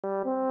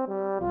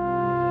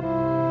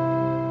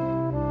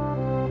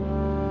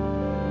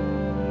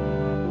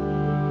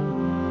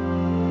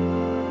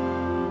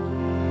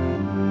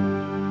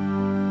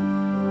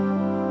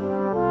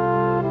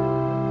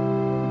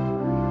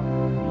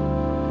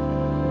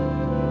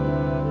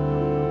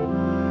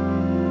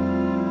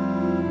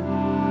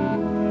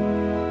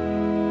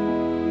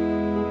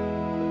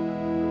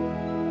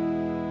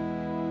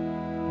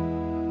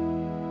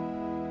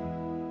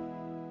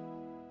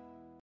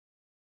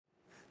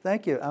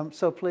Thank you. I'm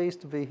so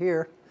pleased to be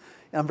here.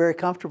 I'm very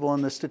comfortable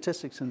in the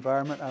statistics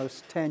environment. I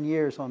was 10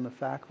 years on the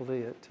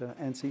faculty at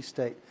NC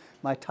State.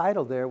 My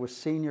title there was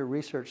Senior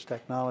Research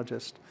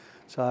Technologist.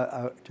 So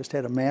I just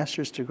had a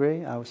master's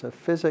degree. I was a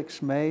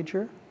physics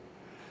major,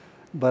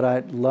 but I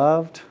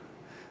loved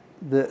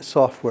the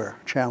software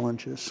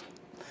challenges.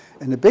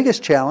 And the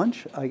biggest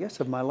challenge, I guess,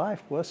 of my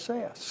life was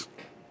SAS.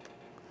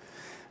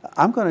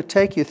 I'm going to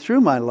take you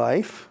through my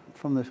life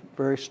from the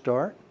very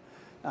start.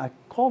 I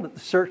called it the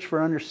search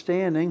for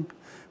understanding.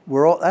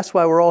 That's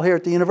why we're all here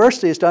at the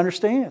university, is to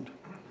understand.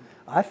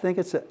 I think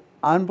it's an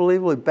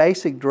unbelievably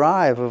basic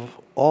drive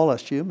of all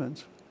us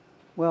humans.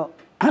 Well,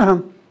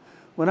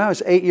 when I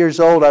was 8 years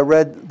old, I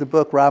read the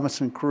book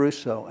Robinson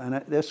Crusoe, and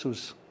this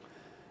was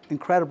an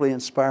incredibly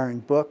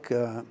inspiring book.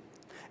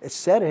 It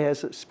said it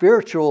has a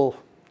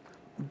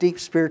deep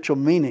spiritual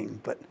meaning,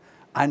 but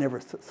I never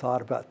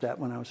thought about that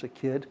when I was a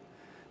kid.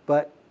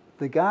 But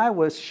the guy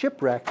was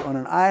shipwrecked on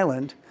an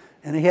island,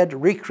 and he had to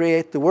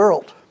recreate the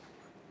world.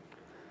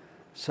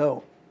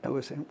 So it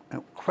was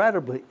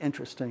incredibly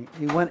interesting.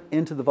 He went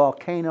into the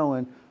volcano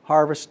and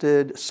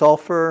harvested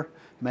sulfur,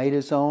 made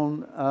his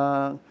own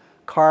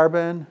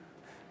carbon,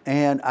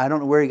 and I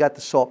don't know where he got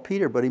the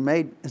saltpeter, but he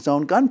made his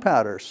own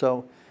gunpowder.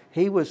 So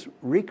he was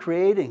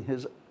recreating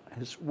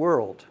his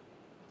world.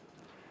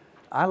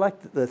 I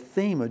liked the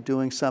theme of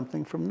doing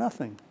something from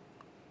nothing.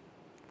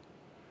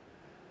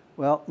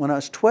 Well, when I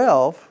was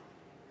 12,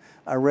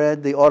 I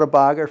read the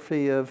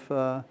autobiography of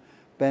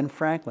Ben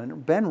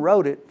Franklin. Ben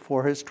wrote it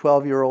for his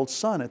 12-year-old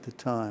son at the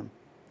time.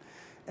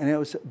 And it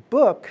was a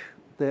book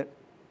that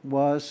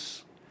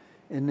was,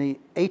 in the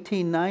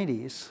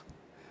 1890s,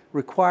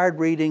 required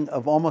reading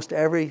of almost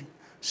every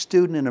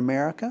student in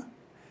America.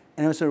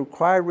 And it was a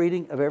required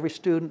reading of every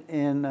student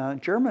in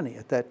Germany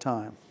at that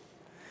time.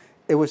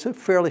 It was a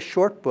fairly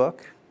short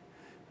book,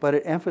 but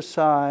it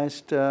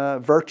emphasized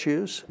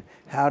virtues,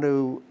 how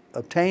to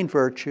obtain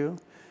virtue,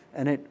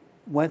 and it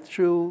went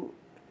through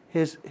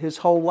his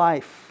whole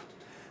life,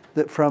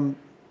 that from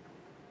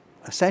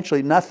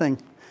essentially nothing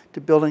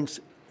to building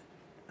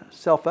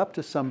self up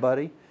to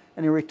somebody.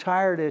 And he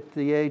retired at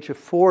the age of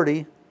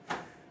 40,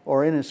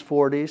 or in his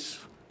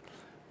 40s,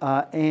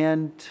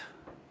 and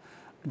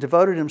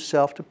devoted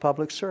himself to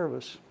public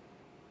service.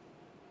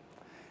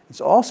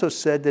 It's also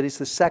said that he's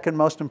the second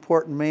most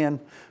important man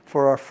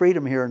for our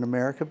freedom here in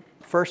America,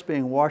 first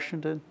being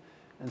Washington,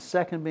 and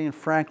second being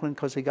Franklin,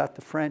 because he got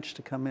the French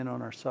to come in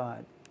on our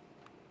side.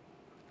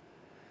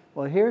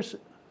 Well, here's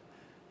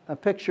a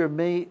picture of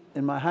me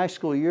in my high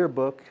school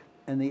yearbook,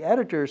 and the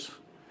editors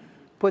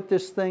put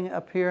this thing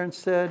up here and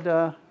said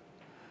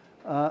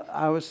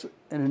I was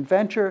an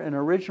inventor in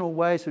original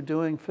ways of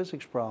doing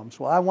physics problems.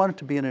 Well, I wanted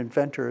to be an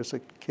inventor as a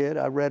kid.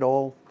 I read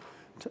all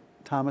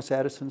Thomas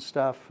Edison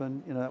stuff,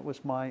 and that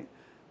was my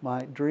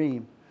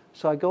dream.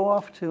 So I go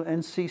off to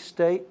NC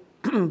State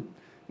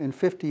in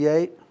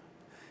 '58,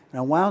 and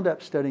I wound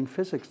up studying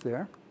physics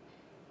there.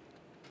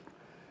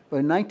 But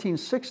in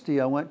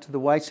 1960, I went to the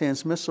White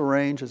Sands Missile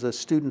Range as a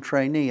student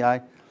trainee.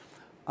 I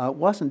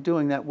wasn't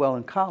doing that well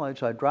in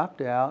college. I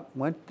dropped out,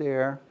 went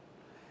there,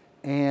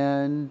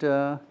 and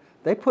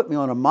they put me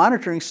on a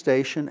monitoring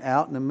station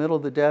out in the middle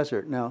of the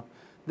desert. Now,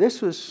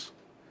 this was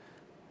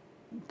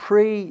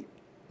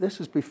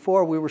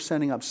before we were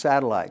sending up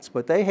satellites,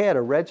 but they had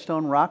a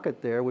Redstone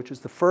rocket there, which is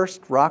the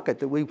first rocket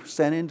that we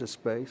sent into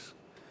space.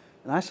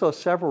 And I saw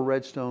several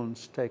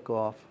Redstones take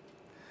off.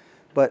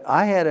 But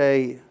I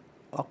had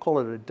I'll call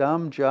it a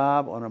dumb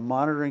job on a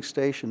monitoring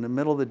station in the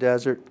middle of the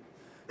desert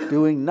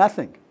doing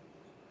nothing.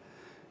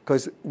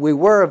 Because we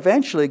were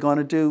eventually going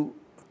to do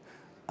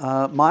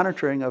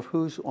monitoring of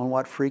who's on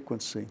what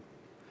frequency.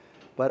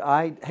 But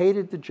I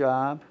hated the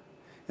job,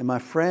 and my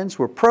friends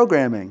were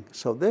programming.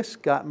 So this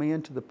got me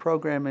into the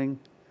programming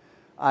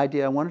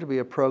idea. I wanted to be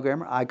a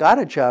programmer. I got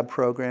a job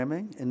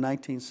programming in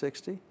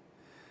 1960,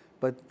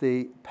 but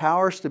the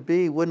powers to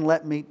be wouldn't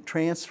let me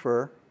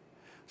transfer,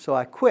 so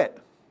I quit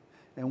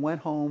and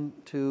went home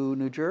to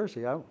New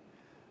Jersey. I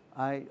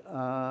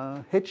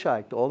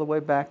hitchhiked all the way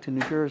back to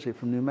New Jersey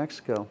from New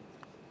Mexico.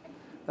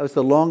 That was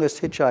the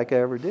longest hitchhike I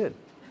ever did.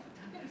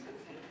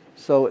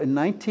 So in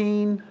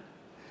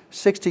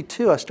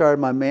 1962, I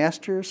started my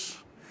master's,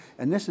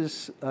 and this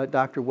is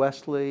Dr.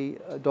 Wesley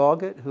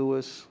Doggett,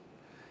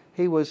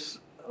 he was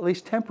at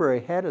least temporary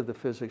head of the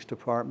physics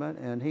department,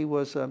 and he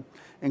was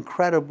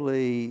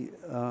incredibly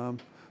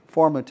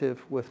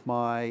formative with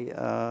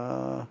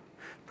my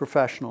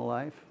professional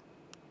life.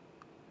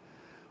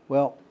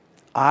 Well,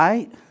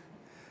 I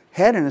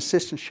had an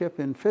assistantship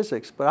in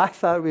physics, but I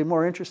thought it would be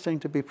more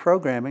interesting to be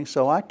programming,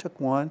 so I took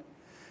one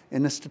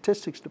in the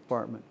statistics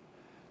department.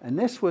 And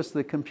this was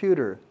the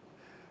computer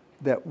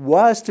that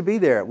was to be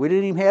there. We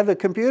didn't even have the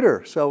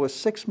computer, so it was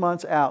 6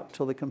 months out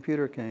till the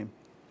computer came.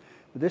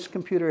 But this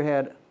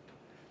computer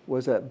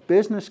was a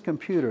business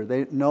computer.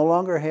 They no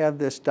longer have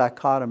this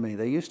dichotomy.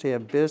 They used to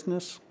have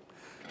business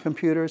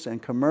computers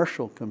and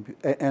commercial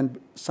and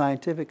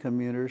scientific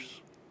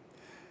computers.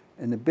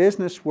 And the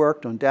business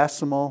worked on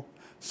decimal,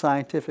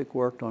 scientific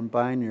worked on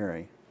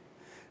binary.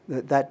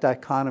 That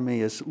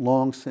dichotomy is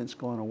long since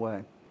gone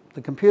away.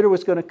 The computer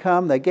was going to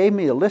come. They gave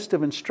me a list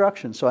of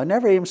instructions, so I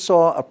never even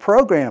saw a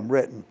program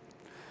written.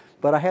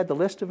 But I had the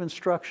list of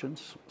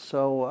instructions,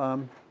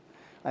 so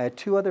I had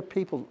 2 other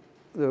people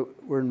that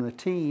were in the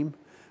team,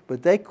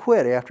 but they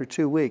quit after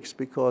 2 weeks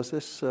because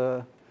this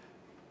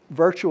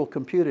virtual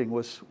computing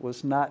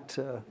was not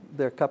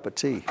their cup of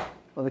tea.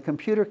 Well, the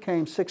computer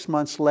came 6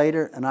 months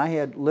later, and I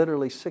had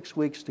literally 6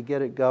 weeks to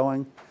get it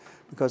going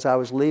because I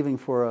was leaving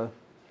for a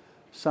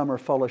summer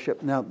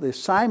fellowship. Now, the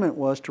assignment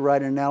was to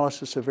write an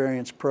analysis of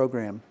variance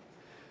program.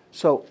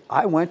 So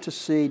I went to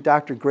see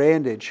Dr.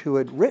 Grandage, who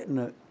had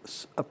written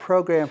a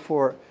program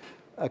for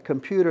a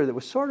computer that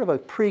was sort of a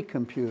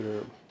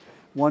pre-computer,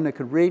 one that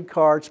could read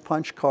cards,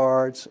 punch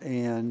cards,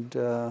 and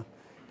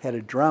had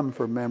a drum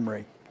for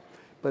memory.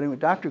 But anyway,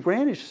 Dr.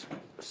 Grandage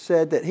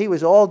said that he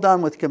was all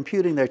done with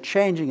computing. They're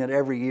changing it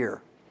every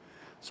year.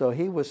 So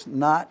he was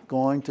not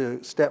going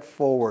to step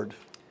forward.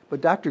 But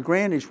Dr.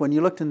 Grandage, when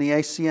you looked in the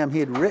ACM, he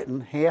had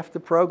written half the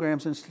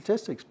programs in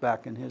statistics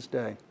back in his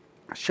day.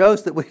 It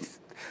shows that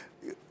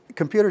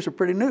computers are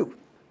pretty new.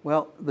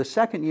 Well, the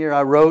second year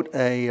I wrote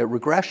a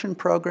regression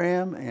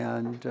program,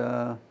 and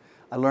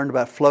I learned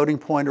about floating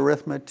point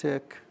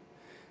arithmetic.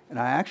 And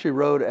I actually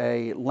wrote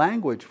a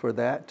language for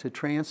that to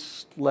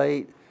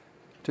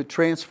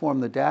transform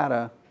the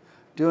data,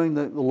 doing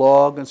the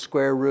log and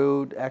square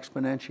root,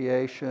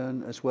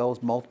 exponentiation, as well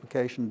as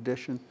multiplication,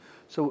 addition.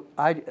 So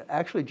I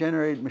actually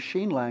generated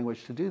machine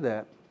language to do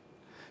that.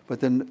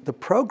 But then the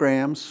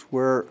programs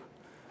were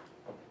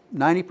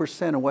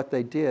 90% of what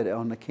they did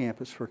on the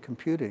campus for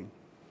computing.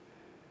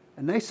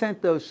 And they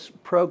sent those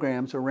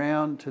programs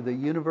around to the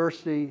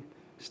university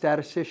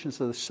statisticians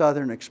of the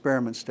southern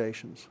experiment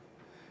stations.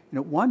 You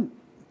know, one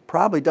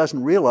probably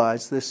doesn't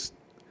realize this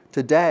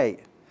today,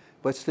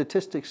 but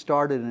statistics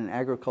started in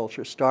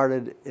agriculture,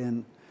 started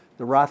in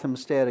the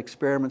Rothamsted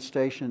experiment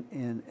station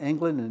in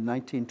England in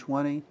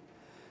 1920.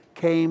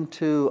 Came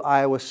to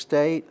Iowa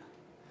State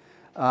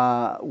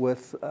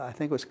with, I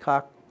think it was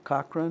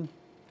Cochrane,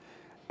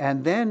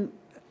 and then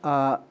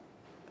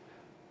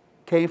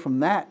came from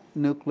that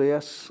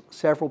nucleus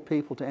several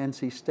people to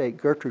NC State,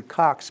 Gertrude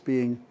Cox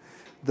being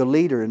the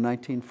leader in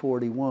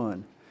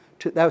 1941.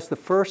 That was the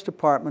first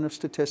department of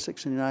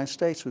statistics in the United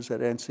States, was at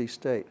NC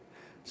State.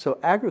 So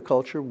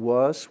agriculture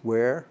was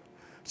where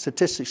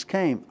statistics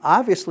came.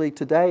 Obviously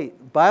today,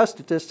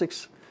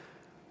 biostatistics,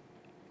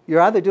 you're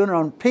either doing it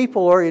on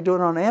people or you're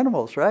doing it on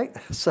animals, right?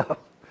 So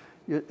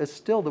it's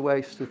still the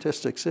way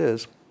statistics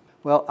is.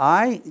 Well,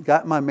 I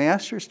got my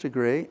master's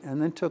degree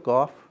and then took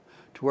off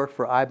to work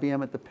for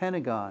IBM at the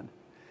Pentagon.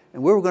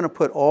 And we were going to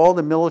put all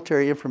the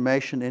military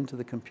information into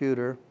the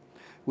computer.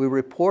 We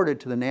reported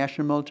to the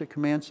National Military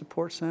Command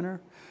Support Center,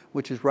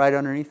 which is right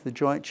underneath the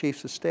Joint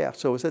Chiefs of Staff.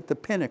 So it was at the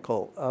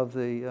pinnacle of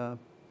the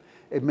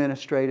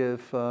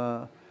administrative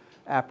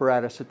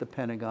apparatus at the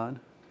Pentagon.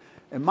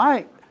 And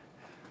my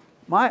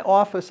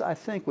office, I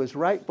think, was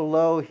right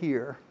below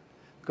here,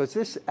 because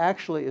this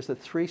actually is a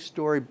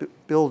 3-story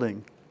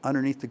building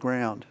underneath the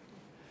ground.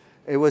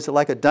 It was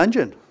like a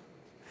dungeon.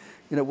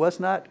 And it was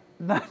not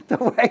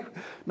the way,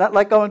 not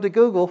like going to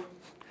Google.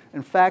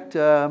 In fact,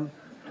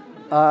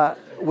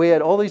 we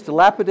had all these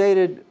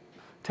dilapidated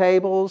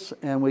tables,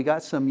 and we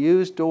got some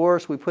used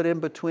doors we put in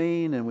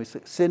between, and we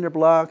cinder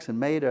blocks and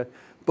made a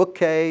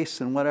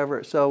bookcase and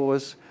whatever. So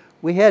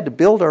we had to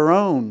build our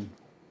own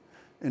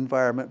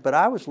environment, but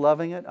I was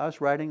loving it. I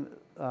was writing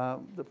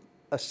the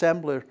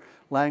assembler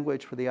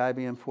language for the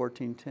IBM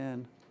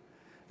 1410.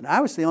 And I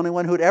was the only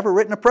one who'd ever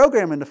written a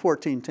program into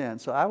 1410,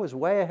 so I was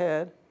way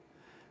ahead.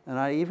 And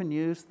I even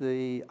used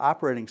the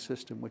operating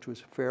system, which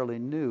was fairly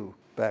new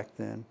back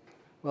then.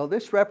 Well,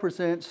 this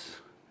represents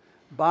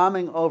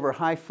bombing over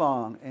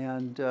Haiphong,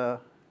 and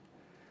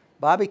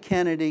Bobby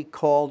Kennedy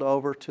called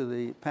over to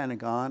the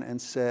Pentagon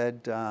and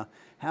said,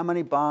 how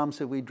many bombs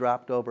have we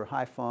dropped over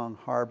Haiphong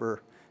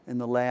Harbor in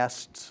the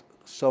last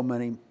so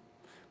many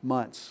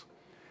months?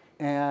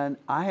 And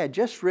I had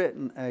just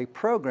written a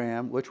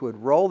program which would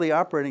roll the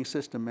operating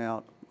system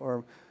out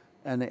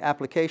and the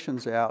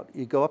applications out.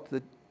 You go up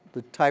to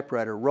the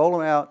typewriter, roll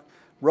them out,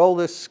 roll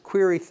this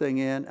query thing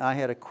in. I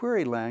had a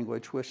query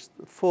language with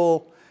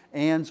full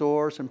ands,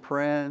 ors, and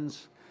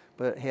parens,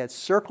 but it had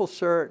circle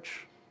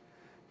search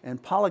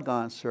and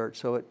polygon search,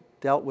 so it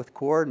dealt with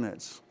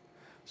coordinates.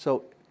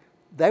 So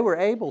they were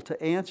able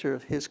to answer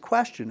his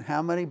question,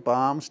 how many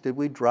bombs did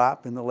we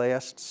drop in the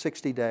last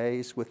 60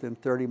 days within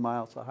 30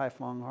 miles of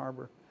Haiphong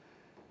Harbor?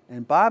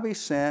 And Bobby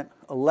sent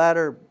a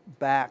letter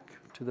back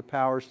to the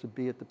powers to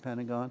be at the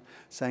Pentagon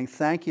saying,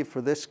 thank you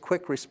for this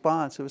quick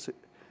response. It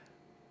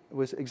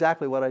was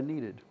exactly what I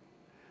needed.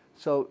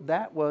 So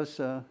that was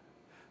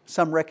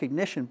some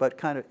recognition, but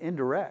kind of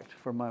indirect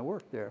for my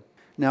work there.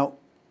 Now,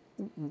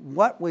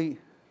 what we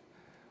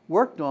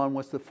worked on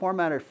was the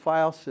formatted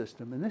file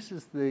system, and this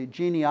is the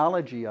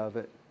genealogy of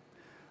it,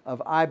 of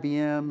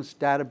IBM's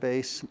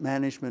database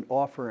management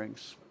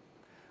offerings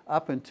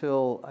up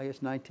until, I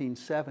guess,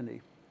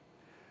 1970.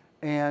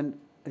 And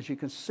as you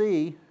can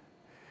see,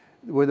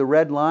 where the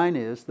red line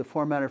is, the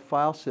formatted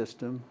file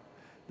system,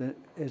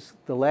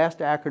 the last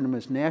acronym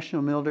is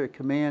National Military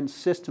Command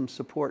System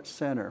Support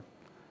Center.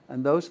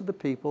 And those are the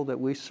people that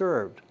we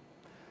served.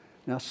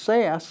 Now,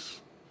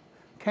 SAS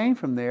came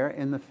from there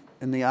in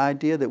the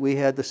idea that we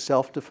had the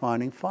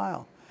self-defining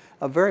file,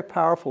 a very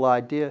powerful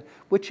idea,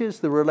 which is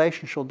the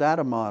relational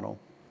data model.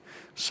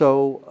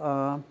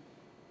 So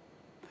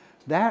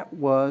that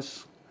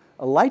was,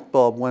 a light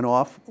bulb went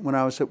off when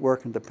I was at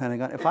work at the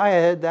Pentagon. If I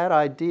had that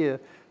idea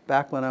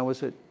back when I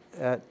was at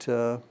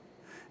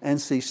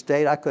NC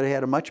State, I could have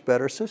had a much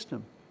better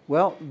system.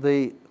 Well,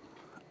 the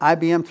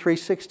IBM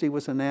 360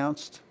 was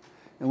announced,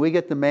 and we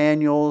get the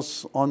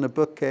manuals on the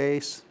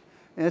bookcase,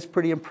 and it's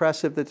pretty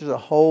impressive that there's a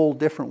whole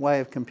different way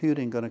of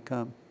computing going to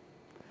come.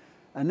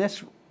 And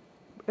this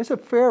is a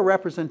fair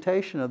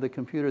representation of the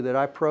computer that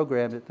I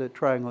programmed at the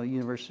Triangle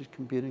University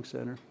Computing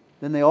Center.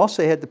 Then they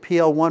also had the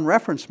PL1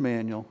 reference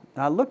manual.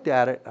 And I looked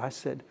at it, I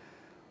said,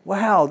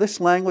 wow, this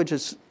language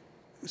is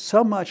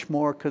so much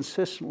more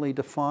consistently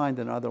defined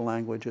than other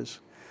languages.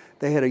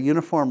 They had a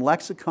uniform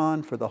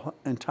lexicon for the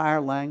entire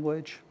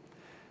language.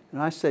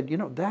 And I said, you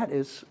know, that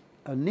is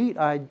a neat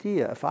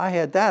idea. If I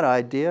had that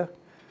idea,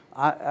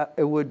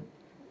 it would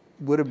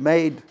have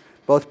made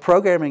both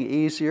programming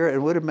easier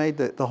and would have made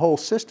the whole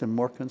system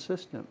more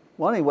consistent.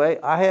 Well, anyway,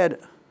 I had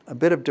a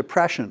bit of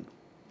depression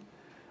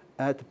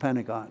at the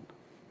Pentagon.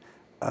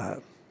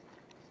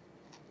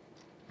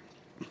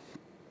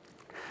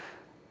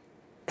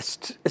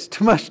 It's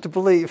too much to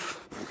believe.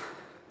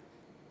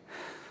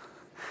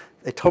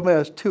 They told me I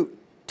was too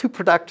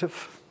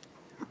productive.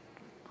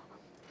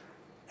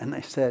 And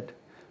they said,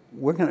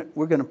 we're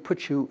gonna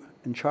put you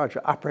in charge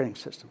of operating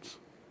systems.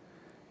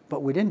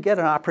 But we didn't get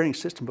an operating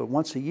system but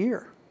once a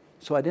year.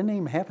 So I didn't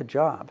even have a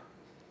job.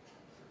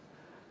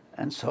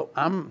 And so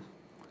I'm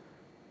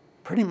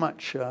pretty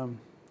much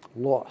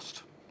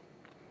lost.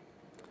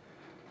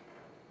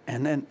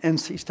 And then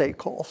NC State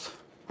calls.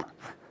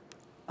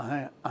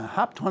 I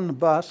hopped on the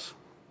bus,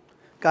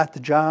 got the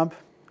job.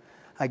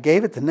 I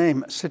gave it the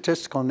name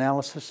Statistical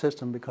Analysis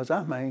System because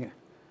I'm a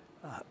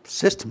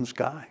systems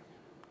guy.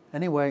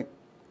 Anyway,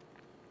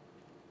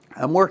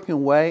 I'm working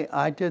away.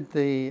 I did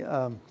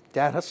the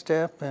data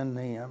step and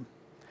the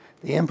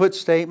input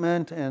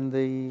statement and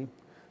the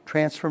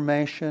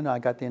transformation. I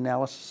got the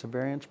analysis of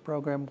variance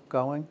program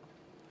going.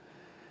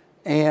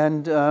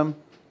 And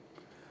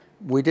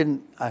we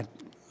didn't,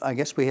 I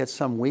guess we had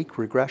some weak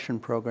regression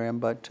program,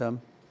 but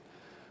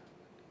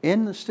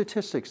in the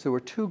statistics, there were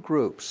two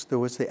groups. There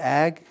was the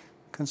ag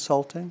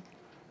consulting,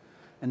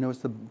 and there was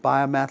the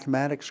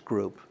biomathematics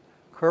group.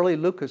 Curly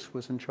Lucas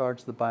was in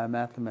charge of the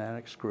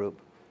biomathematics group.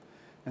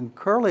 And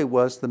Curly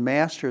was the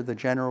master of the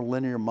general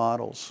linear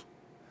models.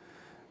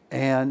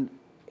 And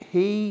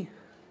he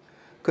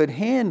could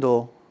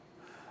handle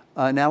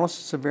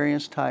analysis of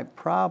variance type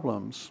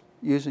problems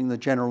using the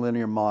general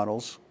linear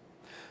models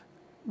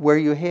where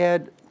you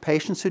had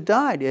patients who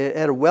died. It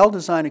had a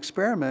well-designed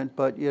experiment,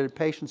 but you had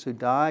patients who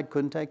died,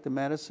 couldn't take the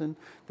medicine,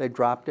 they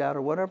dropped out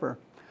or whatever.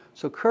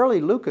 So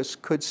Curly Lucas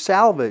could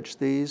salvage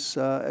these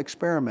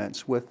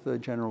experiments with the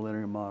general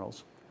linear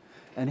models.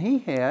 And he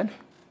had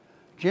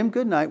Jim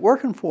Goodnight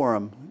working for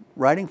him,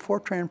 writing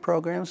Fortran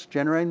programs,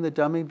 generating the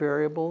dummy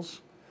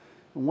variables,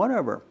 and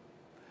whatever.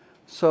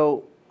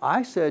 So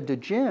I said to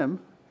Jim,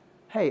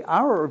 hey,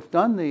 I've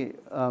done the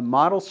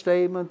model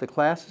statement, the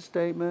classes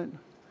statement,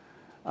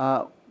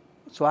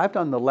 so I've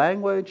done the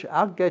language.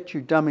 I'll get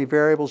your dummy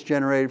variables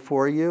generated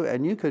for you,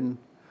 and you can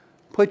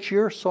put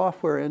your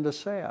software into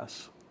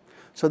SAS.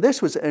 So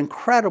this was an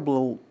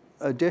incredible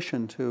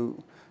addition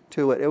to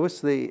it. It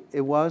was the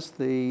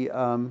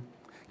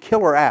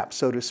killer app,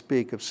 so to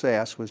speak, of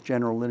SAS was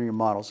general linear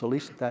models, at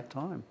least at that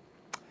time.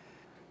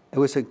 It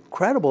was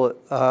incredible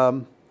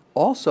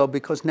also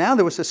because now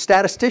there was a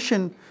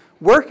statistician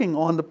working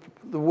on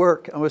the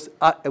work.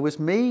 It was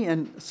me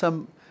and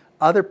some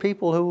other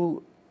people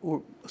who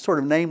were sort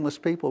of nameless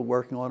people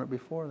working on it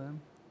before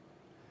them.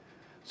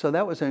 So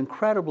that was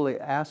incredibly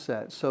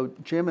asset. So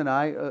Jim and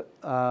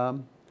I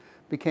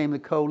became the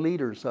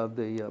co-leaders of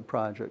the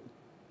project.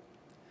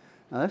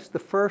 Now that's the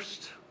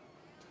first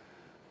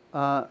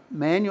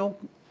manual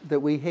that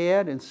we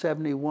had in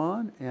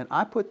 '71, and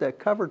I put that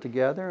cover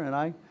together and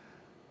I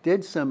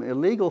did some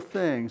illegal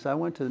things. I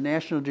went to the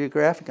National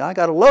Geographic, I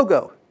got a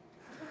logo.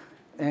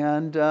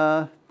 And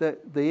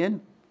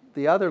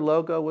the other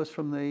logo was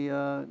from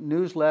the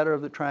newsletter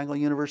of the Triangle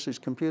University's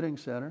Computing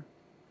Center.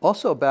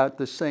 Also about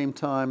the same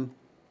time,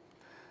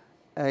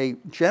 a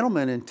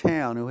gentleman in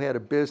town who had a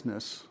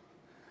business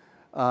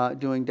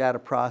doing data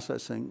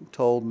processing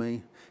told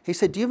me, he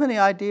said, do you have any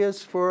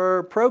ideas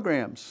for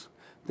programs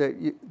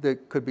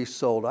that could be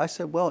sold? I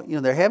said, well, you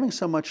know, they're having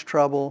so much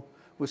trouble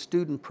with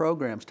student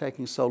programs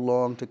taking so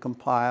long to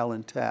compile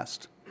and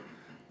test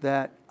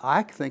that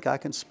I think I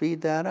can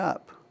speed that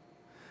up.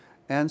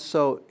 And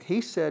so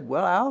he said,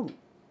 well,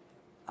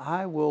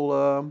 I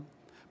will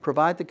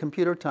provide the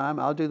computer time,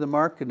 I'll do the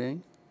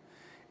marketing,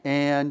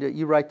 and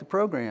you write the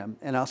program,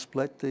 and I'll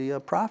split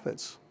the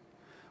profits.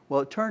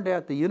 Well, it turned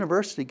out the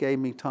university gave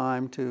me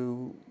time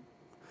to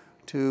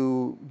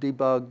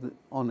debug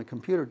on the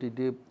computer, to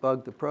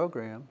debug the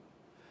program.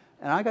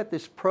 And I got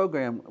this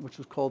program which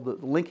was called the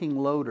linking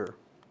loader.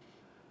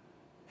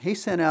 He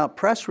sent out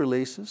press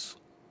releases,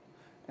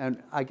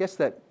 and I guess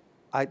that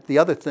the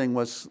other thing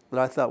was that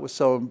I thought was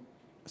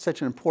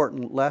such an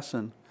important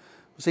lesson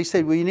was he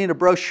said, well, you need a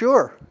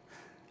brochure.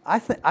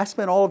 I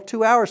spent all of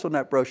 2 hours on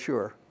that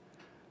brochure.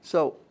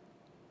 So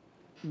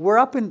we're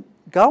up and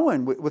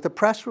going with a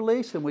press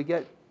release, and we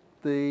get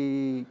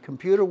the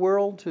computer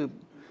world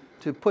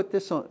to put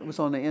this on. It was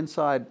on the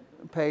inside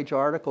page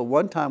article.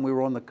 One time we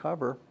were on the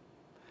cover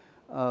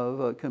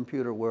of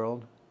Computer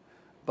World.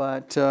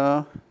 But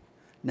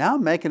now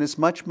I'm making as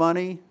much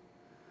money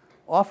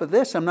off of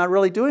this. I'm not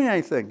really doing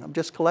anything. I'm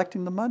just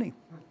collecting the money.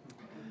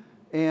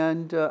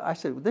 And I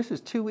said, well, this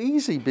is too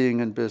easy being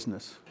in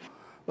business.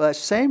 Well, that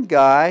same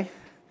guy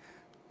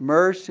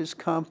merged his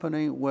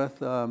company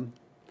with a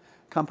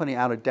company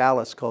out of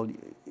Dallas called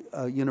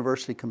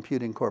University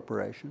Computing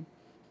Corporation.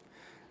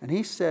 And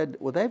he said,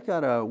 well, they've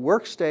got a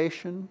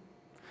workstation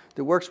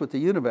that works with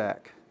the UNIVAC.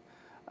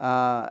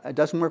 It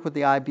doesn't work with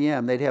the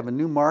IBM. They'd have a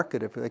new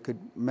market if they could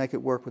make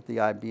it work with the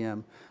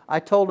IBM. I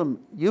told him,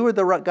 you were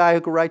the guy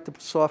who could write the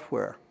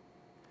software.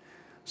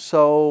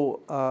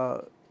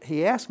 So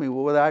he asked me,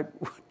 well, would I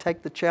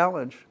take the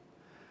challenge?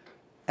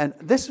 And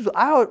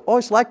I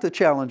always liked the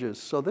challenges.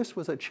 So this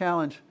was a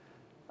challenge,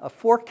 a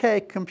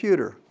 4K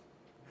computer.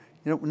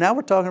 You know, now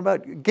we're talking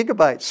about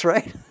gigabytes,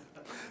 right?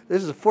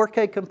 This is a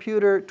 4K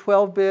computer,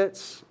 12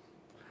 bits,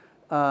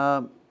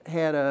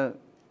 had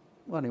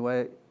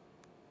anyway,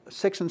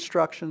 6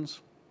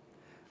 instructions.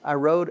 I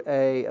wrote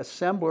an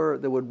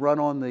assembler that would run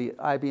on the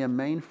IBM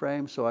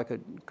mainframe so I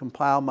could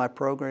compile my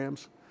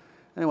programs.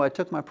 Anyway, I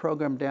took my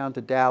program down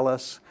to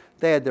Dallas.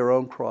 They had their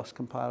own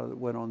cross-compiler that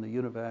went on the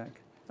UNIVAC.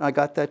 And I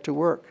got that to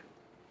work.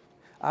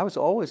 I was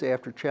always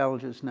after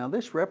challenges. Now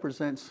this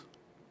represents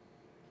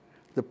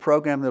the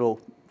program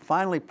that'll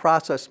finally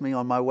process me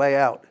on my way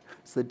out.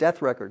 It's the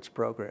Death Records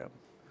program.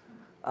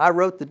 I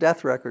wrote the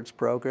Death Records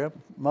program.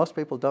 Most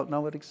people don't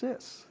know it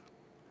exists.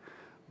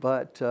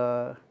 But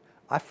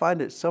I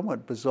find it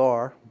somewhat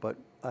bizarre, but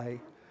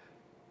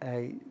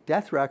a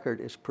death record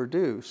is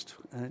produced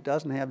and it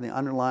doesn't have the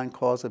underlying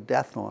cause of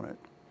death on it.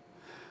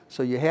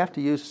 So you have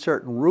to use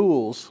certain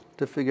rules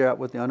to figure out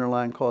what the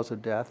underlying cause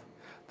of death.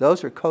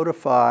 Those are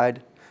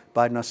codified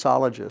by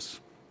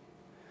nosologists.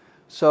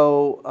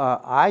 So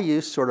I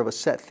use sort of a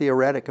set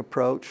theoretic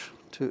approach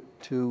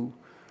to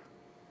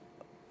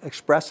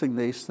expressing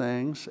these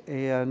things,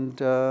 and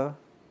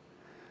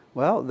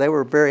well, they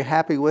were very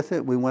happy with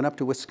it. We went up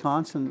to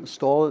Wisconsin,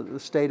 installed it at the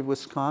state of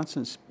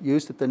Wisconsin,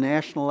 used it at the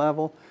national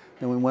level.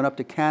 Then we went up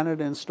to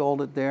Canada,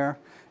 installed it there.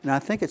 And I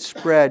think it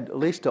spread at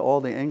least to all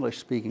the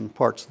English-speaking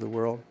parts of the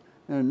world.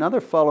 And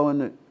another fellow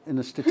in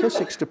the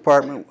statistics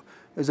department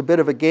was a bit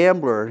of a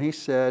gambler. And he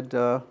said,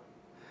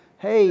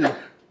 hey,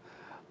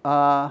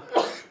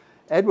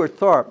 Edward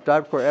Thorpe,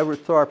 Dr.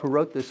 Edward Thorpe, who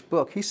wrote this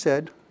book, he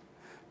said,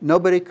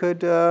 nobody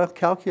could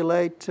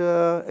calculate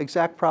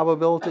exact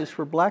probabilities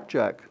for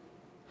blackjack,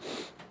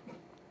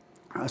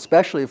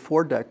 especially a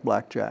 4-deck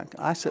blackjack.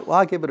 I said, well,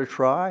 I'll give it a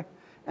try.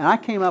 And I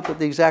came up with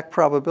the exact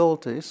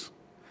probabilities.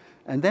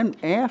 And then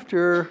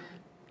after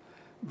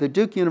the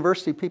Duke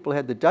University people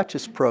had the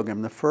Duchess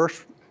program, the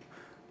first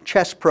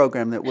chess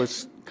program that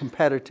was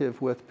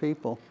competitive with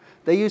people,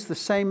 they used the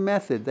same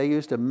method. They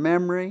used a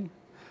memory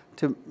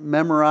to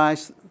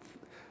memorize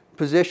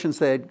positions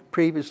they had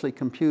previously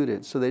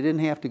computed. So they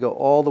didn't have to go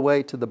all the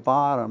way to the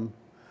bottom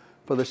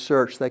for the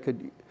search. They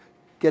could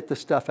get the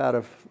stuff out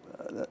of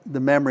the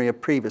memory of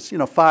previous. You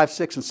know, 5,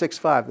 6, and 6,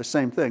 5, the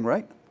same thing,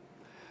 right?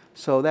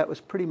 So that was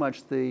pretty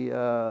much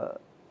the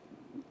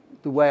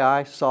way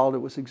I solved it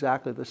was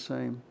exactly the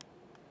same.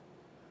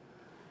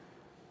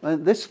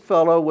 And this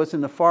fellow was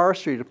in the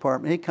forestry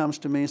department. He comes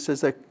to me and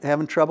says they're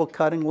having trouble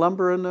cutting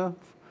lumber in the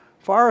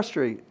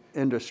forestry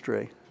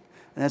industry.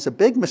 And as a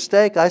big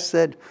mistake, I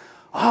said,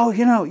 oh,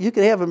 you know, you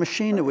could have a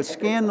machine that would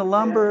scan the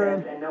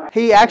lumber.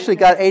 He actually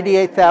got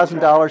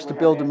 $88,000 to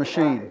build the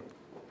machine.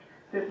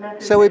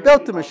 So we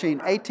built the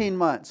machine, 18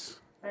 months.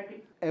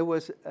 It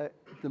was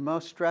the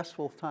most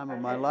stressful time of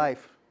my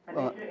life.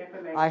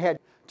 I had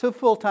 2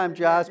 full-time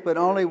jobs, but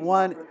only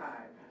one,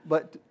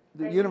 but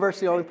the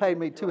university only paid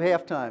me 2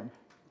 half-time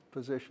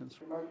positions.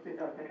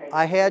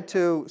 I had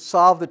to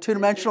solve the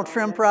 2-dimensional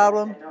trim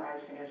problem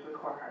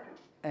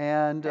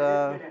and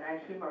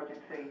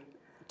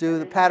do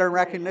the pattern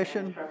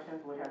recognition.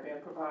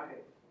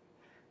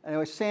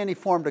 Anyway, Sandy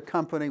formed a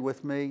company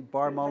with me,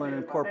 Barr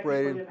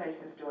Incorporated.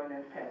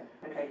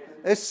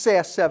 It's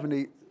SAS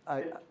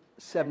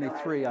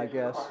 73, I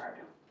guess.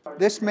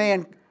 This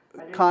man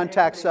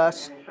contacts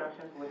us,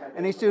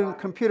 and he's doing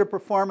computer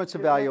performance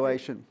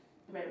evaluation.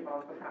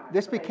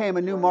 This became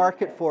a new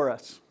market for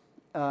us.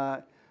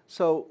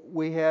 So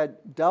we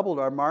had doubled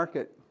our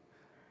market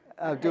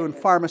doing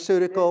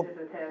pharmaceutical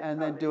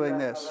and then doing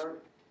this.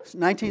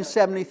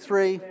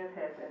 1973,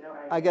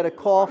 I get a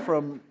call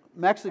from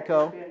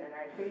Mexico,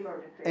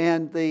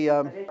 and the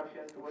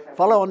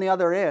fellow on the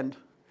other end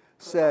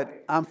said,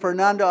 "I'm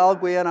Fernando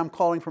Alguien, I'm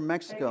calling from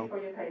Mexico."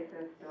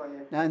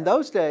 Now in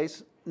those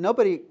days,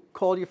 nobody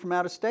called you from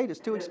out of state, it's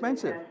too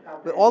expensive,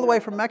 but all the way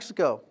from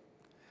Mexico.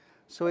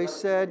 So he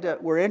said,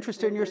 "We're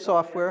interested in your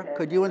software,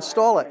 could you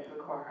install it?"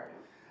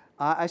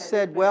 I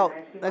said, "Well,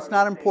 that's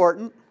not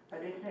important,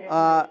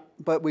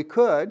 but we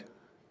could."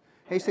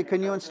 He said,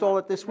 "Can you install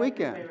it this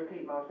weekend?"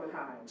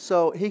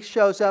 So he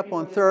shows up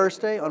on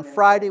Thursday. On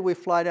Friday, we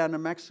fly down to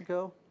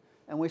Mexico,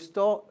 and we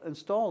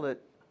installed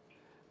it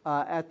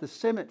at the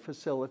CIMMYT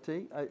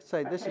facility. I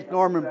say this is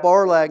Norman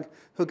Borlaug,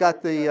 who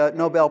got the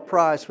Nobel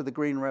Prize for the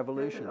Green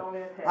Revolution.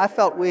 I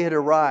felt we had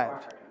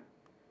arrived.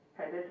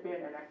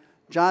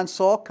 John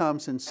Saul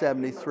comes in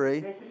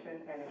 '73,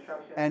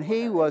 and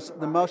he was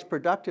the most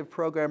productive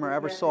programmer I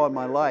ever saw in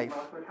my life.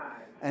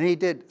 And he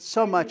did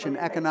so much in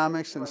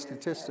economics and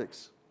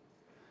statistics.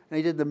 And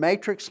he did the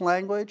matrix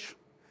language.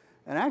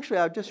 And actually,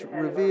 I've just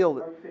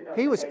revealed,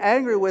 he was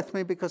angry with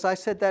me because I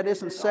said that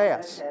isn't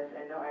SAS.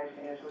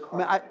 I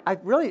mean, I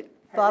really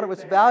thought it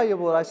was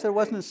valuable. I said it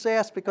wasn't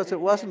SAS because it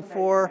wasn't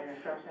for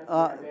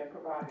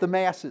the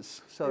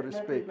masses, so to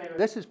speak.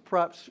 This is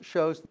perhaps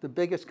shows the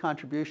biggest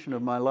contribution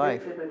of my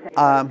life.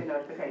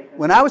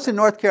 When I was in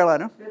North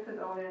Carolina,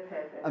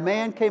 a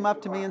man came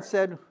up to me and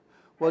said,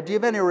 "Well, do you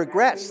have any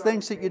regrets,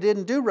 things that you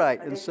didn't do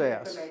right in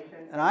SAS?"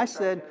 And I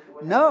said,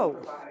 "No,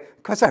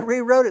 because I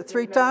rewrote it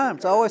 3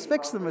 times. I always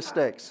fix the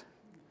mistakes."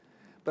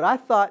 But I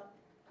thought,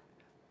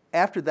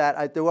 after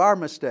that, there are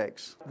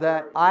mistakes,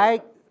 that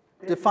I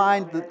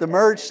defined the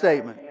merge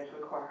statement.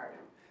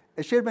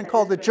 It should have been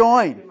called the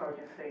join,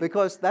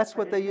 because that's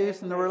what they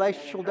used in the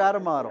relational data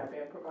model.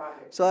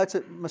 So that's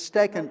a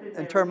mistake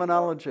in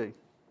terminology.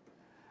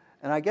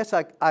 And I guess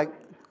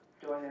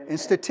in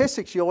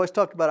statistics, you always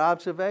talked about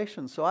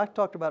observation. So I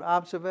talked about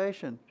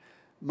observation.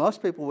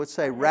 Most people would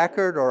say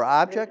record or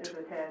object.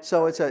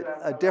 So it's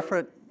a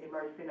different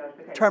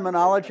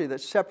terminology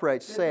that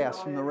separates SAS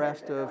from the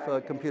rest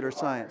of computer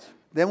science.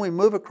 Then we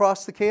move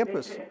across the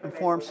campus and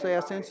form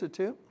SAS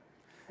Institute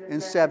in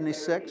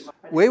 '76.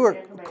 We were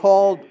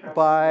called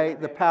by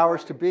the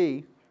powers to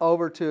be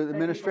over to the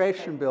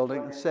administration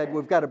building and said,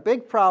 "We've got a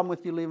big problem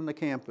with you leaving the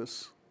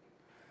campus."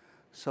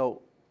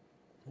 So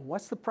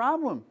what's the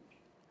problem?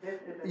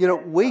 You know,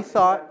 we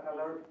thought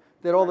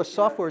that all the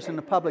software is in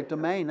the public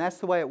domain. That's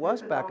the way it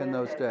was back in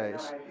those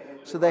days.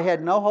 So they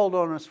had no hold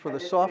on us for the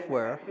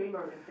software.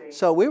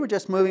 So we were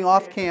just moving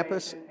off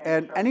campus,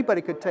 and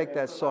anybody could take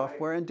that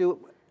software and do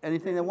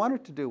anything they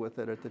wanted to do with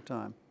it at the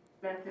time.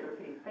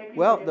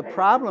 Well, the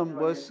problem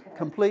was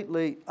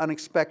completely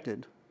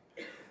unexpected.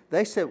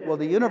 They said, well,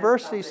 the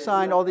university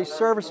signed all these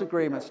service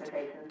agreements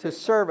to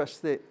service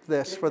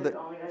this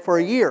for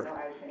a year.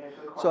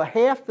 So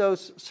half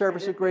those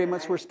service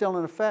agreements were still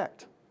in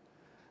effect.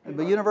 And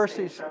the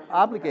university's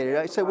obligated.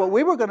 I said, well,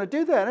 we were going to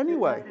do that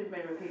anyway.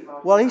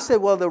 Well, he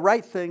said, well, the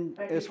right thing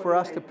is for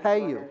us to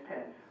pay you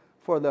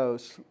for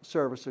those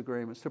service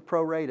agreements, to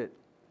prorate it.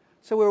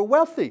 So we were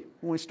wealthy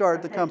when we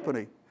started the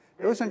company.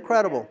 It was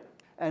incredible.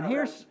 And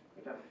here's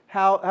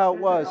how it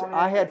was.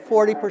 I had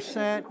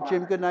 40%,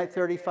 Jim Goodnight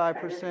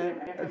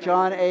 35%,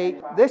 John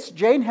 8%. This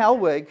Jane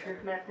Helwig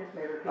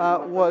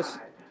was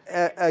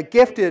a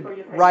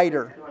gifted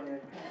writer.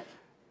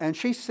 And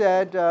she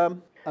said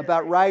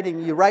about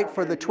writing, you write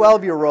for the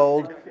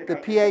 12-year-old, the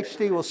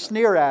PhD will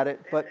sneer at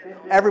it, but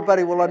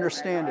everybody will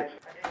understand it.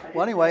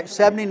 Well, anyway,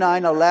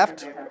 '79 I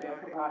left,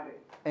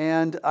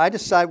 and I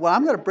decided, well,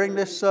 I'm going to bring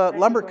this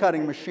lumber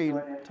cutting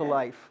machine to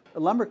life. A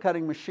lumber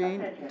cutting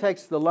machine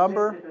takes the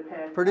lumber,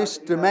 produces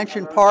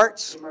dimension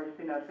parts,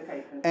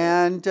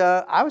 and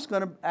I was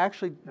going to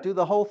actually do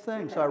the whole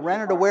thing. So I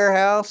rented a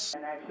warehouse,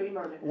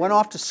 went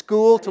off to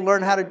school to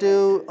learn how to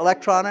do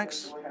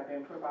electronics.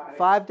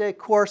 5-day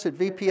course at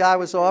VPI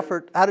was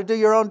offered, how to do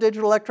your own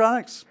digital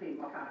electronics.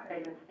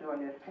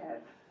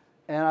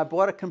 And I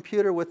bought a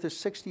computer with this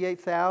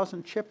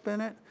 68,000 chip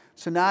in it.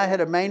 So now I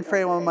had a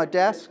mainframe on my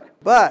desk.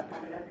 But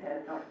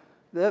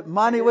the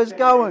money was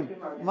going.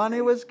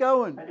 Money was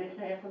going.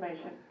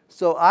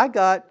 So I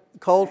got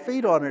cold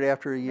feet on it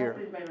after a year.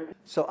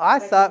 So I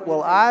thought,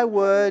 well, I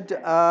would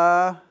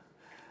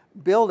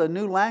build a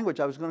new language.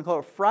 I was going to call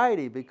it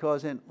Friday,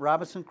 because in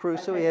Robinson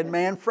Crusoe he had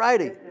Man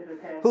Friday,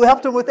 who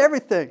helped him with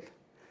everything.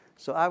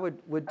 So I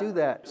would do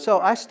that. So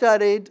I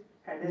studied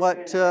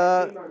what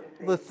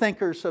the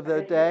thinkers of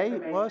the day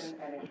was.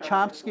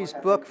 Chomsky's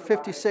book,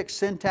 56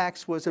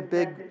 Syntax, was a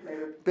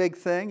big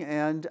thing,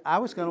 and I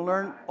was going to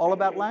learn all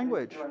about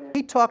language.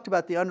 He talked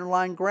about the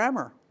underlying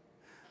grammar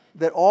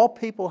that all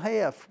people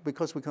have,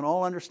 because we can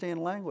all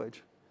understand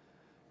language.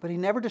 But he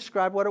never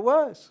described what it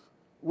was.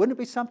 Wouldn't it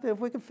be something if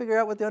we could figure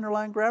out what the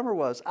underlying grammar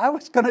was? I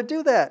was going to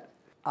do that.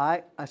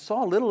 I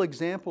saw a little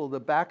example of the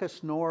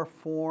Bacchus-Knorr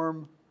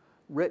form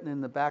written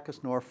in the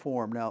Backus-Naur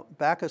form. Now,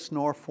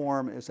 Backus-Naur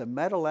form is a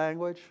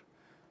meta-language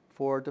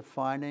for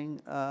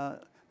defining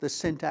the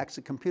syntax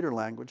of computer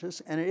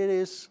languages, and it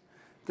is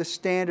the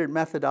standard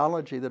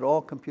methodology that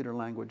all computer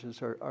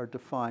languages are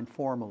defined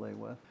formally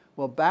with.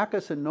 Well,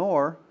 Backus and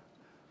Naur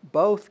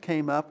both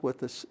came up with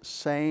the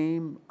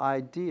same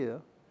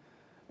idea,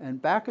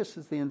 and Backus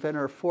is the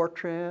inventor of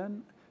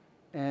Fortran,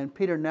 and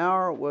Peter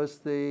Naur was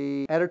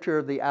the editor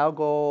of the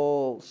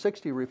Algol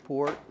 60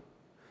 report.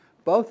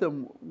 Both of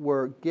them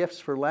were gifts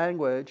for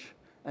language,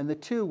 and the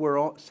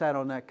two sat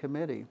on that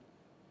committee.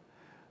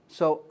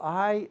 So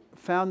I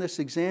found this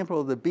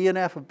example of the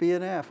BNF of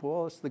BNF.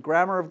 Well, it's the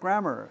grammar of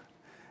grammar.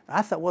 And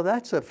I thought, well,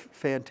 that's a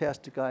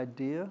fantastic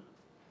idea.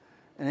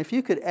 And if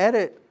you could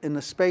edit in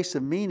the space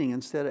of meaning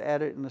instead of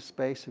edit in the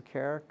space of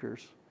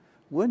characters,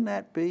 wouldn't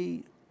that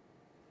be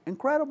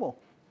incredible?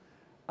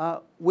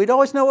 We'd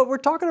always know what we're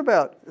talking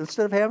about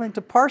instead of having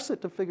to parse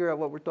it to figure out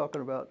what we're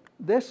talking about.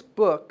 This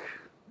book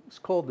is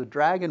called the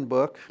Dragon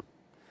Book.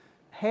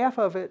 Half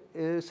of it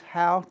is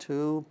how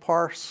to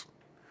parse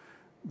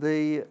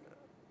the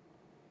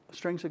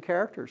strings of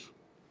characters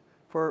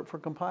for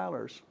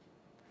compilers.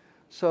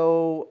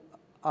 So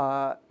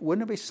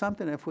wouldn't it be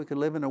something if we could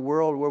live in a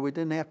world where we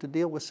didn't have to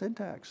deal with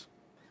syntax?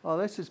 Well,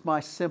 this is my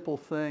simple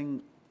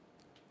thing.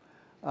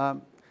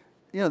 You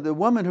know, the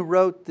woman who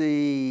wrote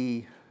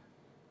the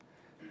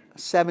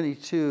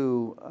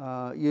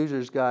 72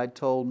 User's Guide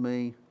told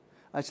me,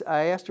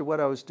 I asked her what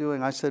I was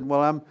doing. I said,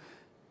 well, I'm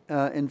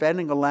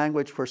inventing a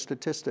language for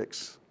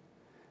statistics.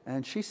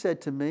 And she said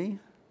to me,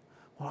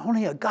 well,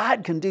 only a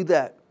god can do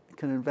that,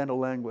 can invent a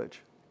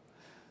language.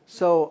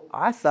 So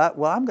I thought,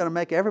 well, I'm going to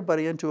make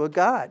everybody into a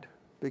god,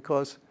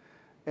 because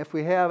if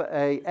we have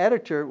an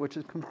editor which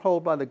is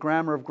controlled by the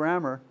grammar of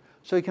grammar,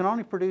 so you can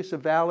only produce a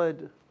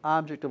valid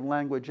object of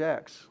language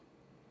X,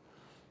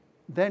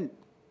 then,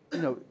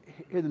 you know,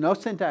 no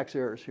syntax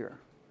errors here.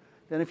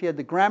 Then if you had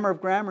the grammar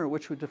of grammar,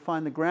 which would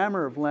define the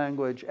grammar of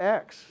language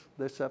X,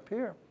 this up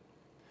here,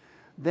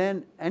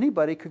 then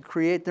anybody could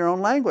create their own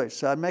language.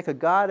 So I'd make a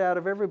god out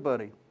of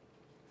everybody.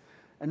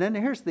 And then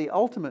here's the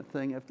ultimate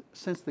thing.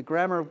 Since the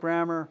grammar of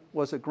grammar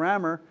was a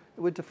grammar,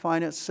 it would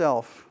define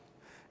itself.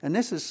 And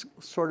this is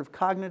sort of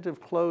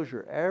cognitive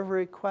closure.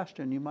 Every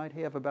question you might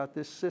have about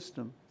this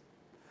system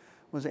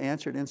was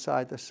answered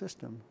inside the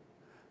system.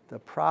 The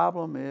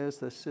problem is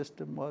the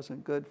system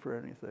wasn't good for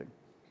anything.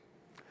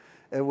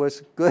 It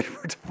was good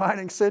for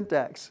defining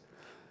syntax.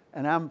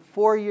 And I'm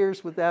 4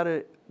 years without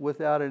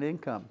an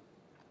income.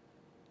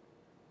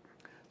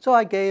 So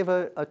I gave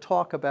a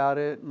talk about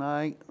it, and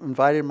I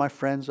invited my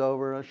friends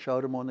over. I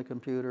showed them on the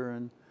computer,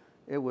 and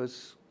it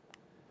was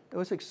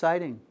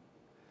exciting.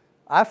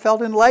 I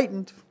felt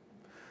enlightened,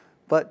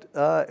 but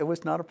it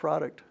was not a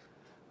product.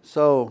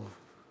 So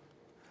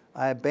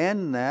I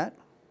abandoned that,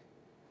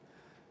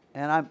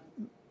 and I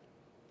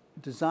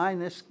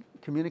designed this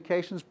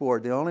communications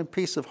board, the only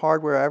piece of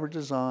hardware I ever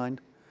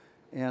designed,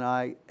 and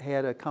I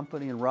had a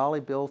company in Raleigh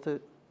built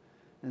it.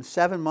 And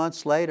 7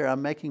 months later,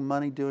 I'm making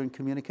money doing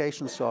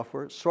communication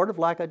software, sort of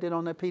like I did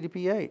on the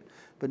PDP-8,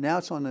 but now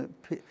it's on the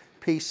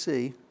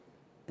PC.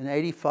 In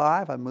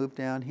 '85, I moved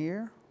down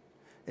here.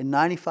 In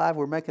 '95,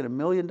 we're making $1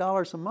 million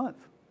a month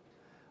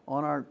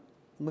on our,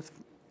 with,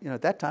 you know,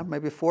 at that time,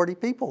 maybe 40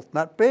 people,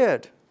 not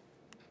bad.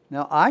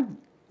 Now, I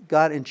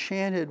got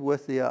enchanted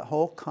with the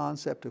whole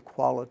concept of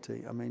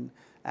quality. I mean,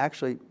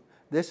 actually,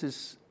 this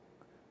is,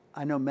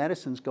 I know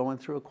medicine's going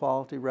through a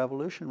quality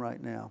revolution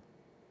right now.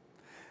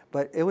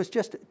 But it was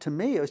just, to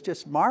me, it was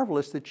just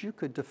marvelous that you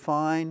could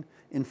define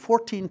in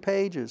 14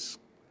 pages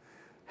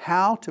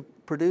how to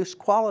produce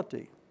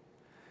quality.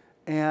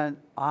 And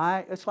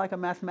it's like a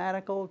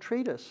mathematical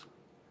treatise.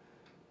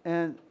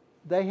 And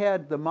they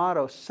had the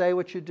motto, say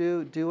what you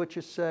do what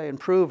you say, and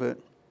prove it.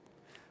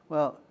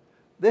 Well,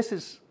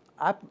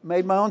 I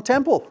made my own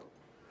temple.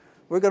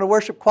 We're going to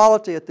worship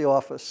quality at the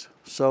office.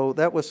 So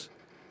that was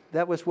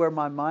where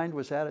my mind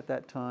was at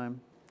that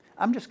time.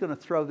 I'm just going to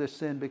throw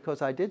this in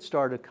because I did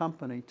start a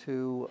company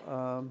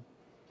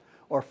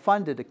or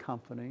funded a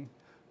company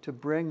to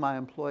bring my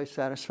employee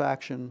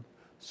satisfaction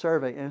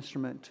survey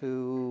instrument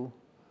to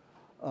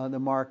the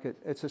market.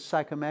 It's a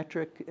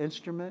psychometric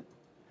instrument,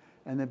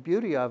 and the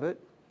beauty of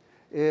it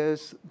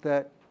is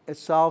that it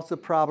solves the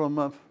problem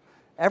of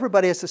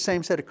everybody has the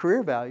same set of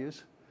career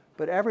values,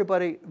 but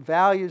everybody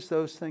values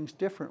those things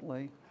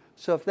differently.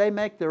 So if they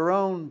make their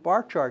own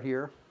bar chart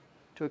here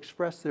to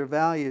express their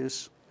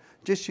values,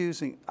 just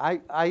using,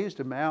 I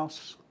used a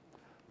mouse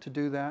to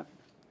do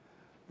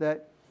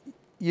that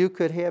you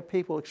could have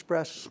people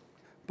express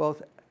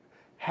both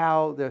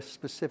how their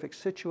specific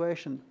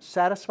situation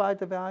satisfied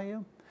the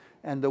value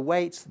and the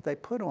weights that they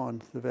put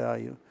on the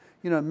value.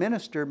 You know,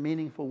 administer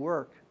meaningful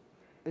work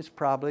is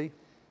probably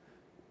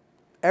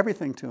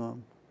everything to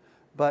them.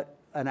 But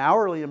an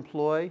hourly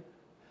employee,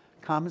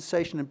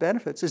 compensation and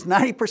benefits is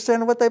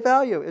 90% of what they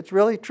value. It's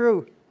really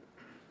true.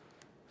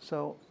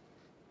 So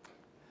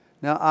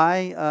now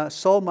I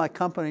sold my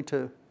company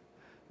to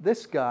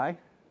this guy.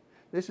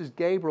 This is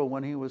Gabriel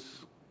when he was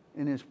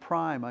in his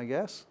prime, I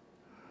guess.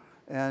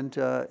 And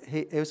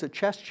he was a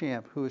chess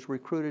champ who was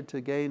recruited to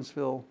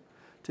Gainesville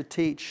to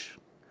teach,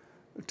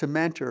 to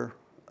mentor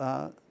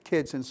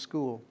kids in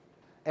school.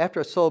 After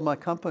I sold my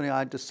company,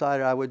 I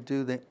decided I would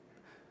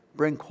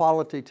bring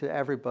quality to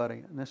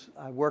everybody. And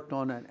I worked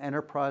on an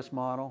enterprise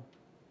model.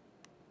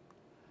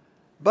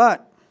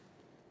 But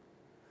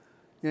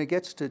it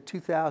gets to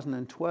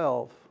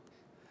 2012,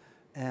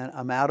 and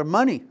I'm out of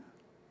money.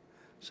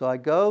 So I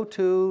go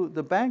to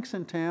the banks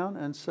in town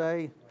and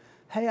say,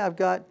 hey, I've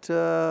got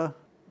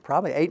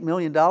probably $8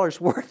 million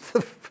worth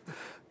of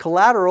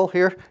collateral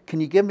here. Can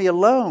you give me a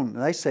loan?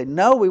 And they say,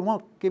 no, we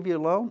won't give you a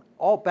loan.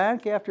 All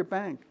bank after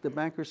bank, the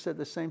bankers said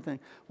the same thing.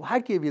 Well,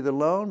 I'd give you the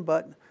loan,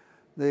 but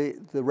the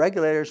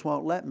regulators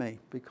won't let me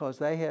because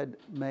they had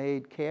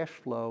made cash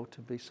flow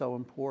to be so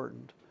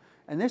important.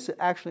 And this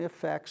actually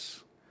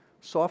affects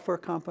software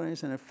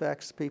companies and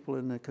affects people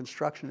in the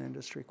construction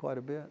industry quite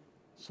a bit.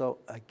 So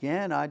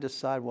again, I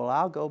decide, well,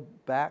 I'll go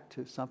back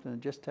to something that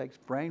just takes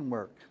brain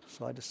work.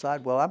 So I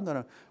decide, well, I'm going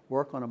to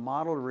work on a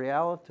model of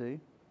reality.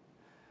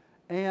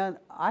 And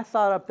I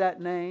thought up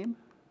that name,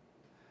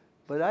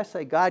 but I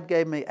say God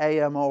gave me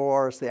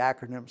AMOR as the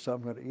acronym, so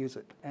I'm going to use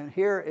it. And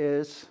here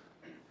is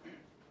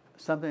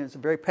something that's a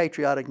very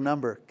patriotic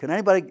number. Can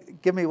anybody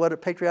give me what a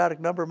patriotic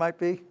number might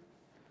be?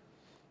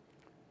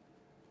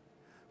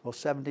 Well,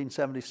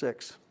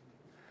 1776.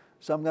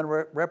 So I'm going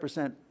to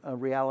represent a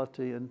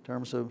reality in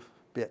terms of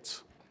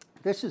bits.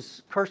 This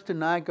is Kirsten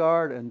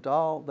Nygaard and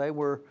Dahl. They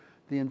were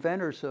the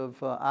inventors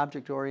of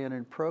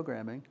object-oriented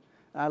programming.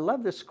 And I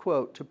love this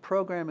quote, to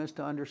program is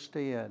to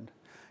understand.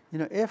 You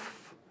know,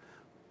 if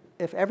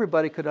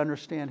everybody could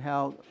understand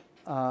how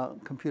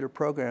computer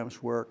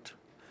programs worked,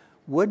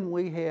 wouldn't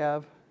we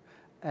have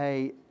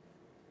a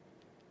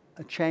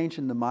change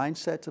in the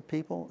mindsets of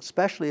people,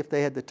 especially if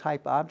they had the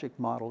type object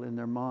model in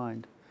their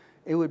mind?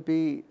 It would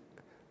be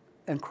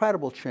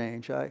incredible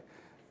change.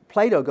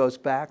 Plato goes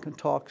back and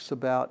talks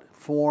about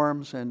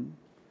forms and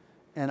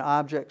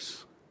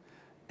objects,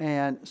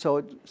 and so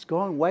it's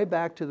going way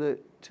back to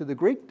the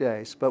Greek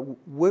days. But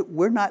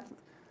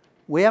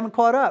we haven't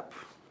caught up.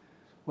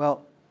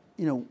 Well,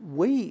 you know,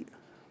 we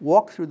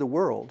walk through the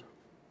world,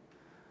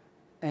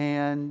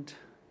 and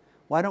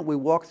why don't we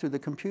walk through the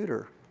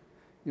computer?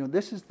 You know,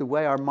 this is the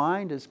way our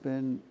mind has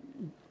been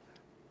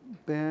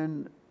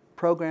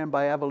programmed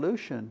by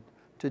evolution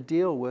to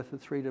deal with the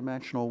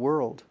three-dimensional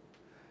world.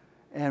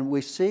 And we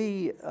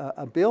see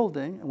a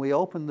building, and we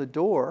open the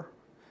door,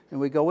 and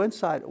we go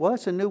inside. Well,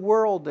 it's a new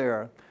world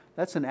there.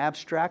 That's an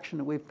abstraction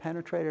that we've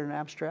penetrated an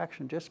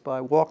abstraction just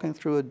by walking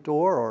through a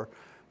door or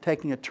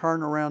taking a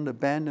turn around a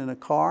bend in a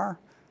car.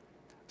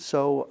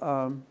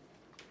 So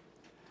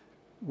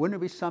wouldn't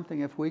it be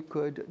something if we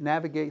could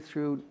navigate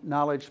through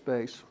knowledge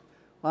space?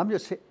 I'm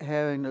just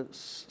having to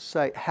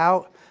say,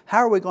 how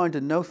are we going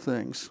to know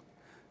things?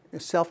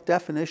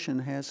 Self-definition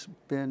has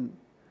been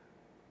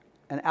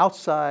an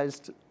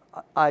outsized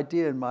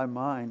idea in my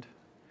mind.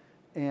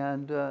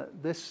 And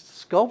this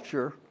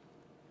sculpture,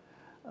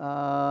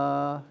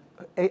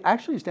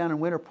 actually is down in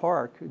Winter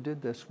Park, who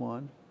did this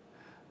one,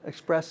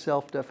 express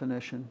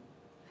self-definition.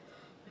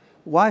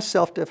 Why is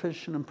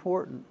self-definition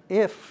important?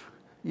 If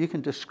you can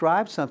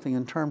describe something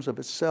in terms of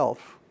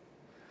itself,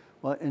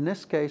 well, in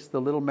this case, the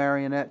little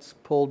marionette's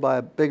pulled by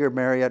a bigger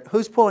marionette.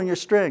 Who's pulling your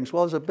strings?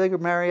 Well, there's a bigger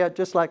marionette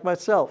just like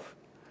myself.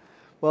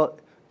 Well,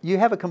 you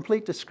have a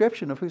complete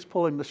description of who's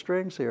pulling the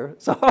strings here.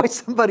 It's always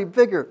somebody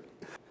bigger.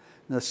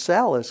 And the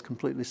cell is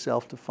completely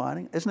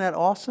self-defining. Isn't that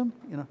awesome?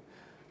 You know,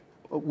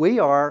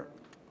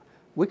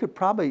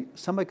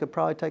 somebody could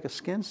probably take a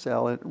skin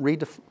cell and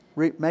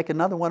make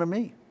another one of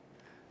me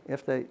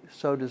if they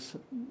so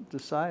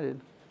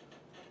decided.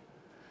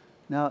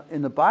 Now,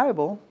 in the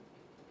Bible,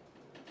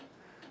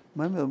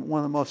 one of the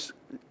most,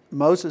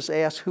 Moses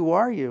asks, "Who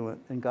are you?"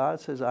 And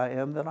God says, "I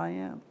am that I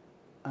am."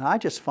 And I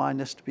just find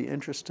this to be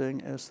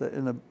interesting, is that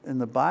in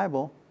the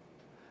Bible,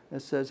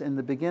 it says, "In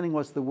the beginning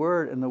was the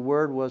Word, and the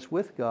Word was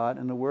with God,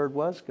 and the Word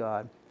was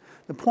God."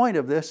 The point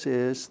of this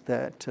is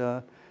that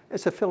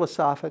it's a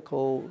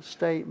philosophical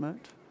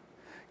statement.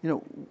 You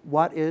know,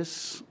 what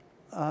is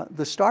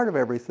the start of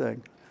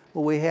everything?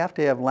 Well, we have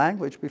to have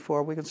language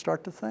before we can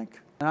start to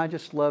think. And I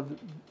just love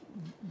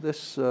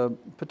this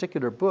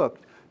particular book,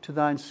 "To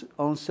Thine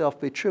Own Self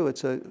Be True."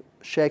 It's a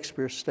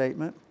Shakespeare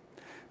statement.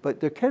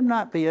 But there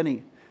cannot be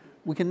any,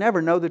 we can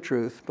never know the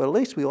truth, but at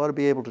least we ought to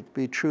be able to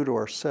be true to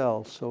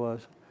ourselves. So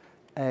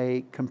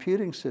a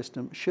computing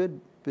system should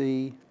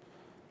be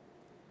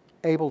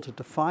able to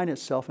define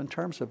itself in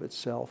terms of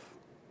itself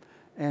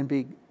and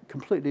be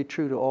completely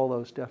true to all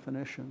those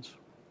definitions.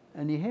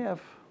 And you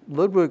have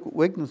Ludwig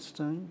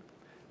Wittgenstein,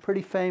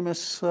 pretty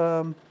famous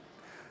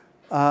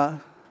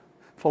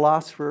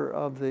philosopher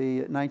of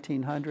the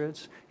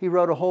 1900s. He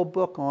wrote a whole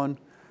book on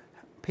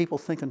people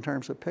think in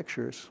terms of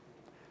pictures.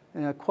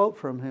 And a quote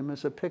from him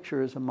is, "A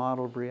picture is a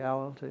model of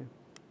reality."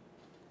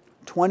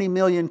 20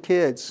 million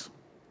kids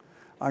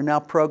are now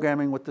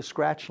programming with the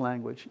Scratch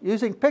language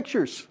using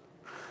pictures.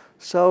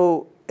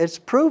 So it's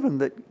proven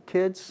that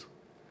kids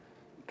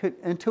could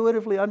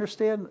intuitively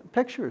understand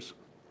pictures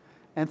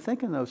and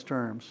think in those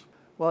terms.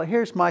 Well,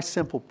 here's my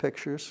simple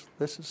pictures.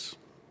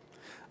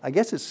 I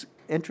guess it's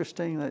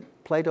interesting that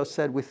Plato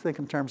said we think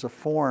in terms of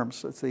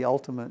forms. It's the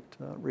ultimate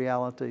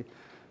reality.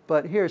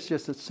 But here's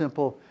just a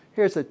simple,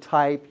 here's a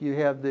type. You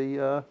have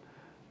the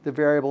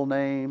variable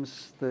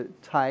names, the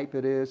type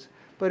it is.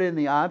 But in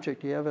the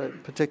object, you have a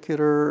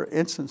particular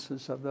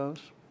instances of those.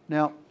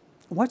 Now,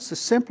 what's the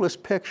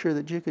simplest picture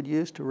that you could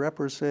use to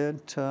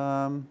represent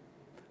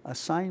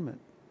assignment?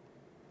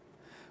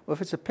 Well,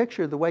 if it's a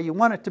picture the way you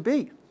want it to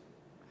be,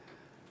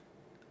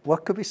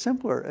 what could be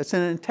simpler? It's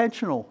an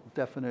intentional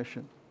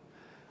definition.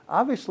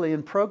 Obviously,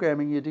 in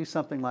programming, you do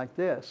something like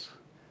this.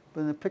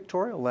 But in the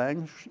pictorial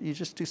language, you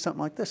just do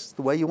something like this,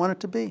 the way you want it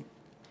to be.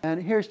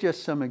 And here's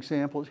just some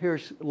examples.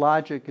 Here's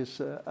logic is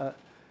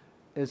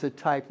a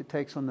type that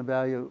takes on the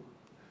value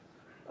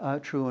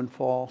true and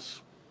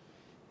false.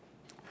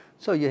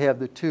 So you have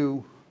the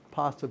two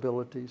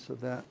possibilities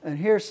of that. And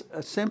here's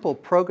a simple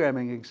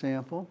programming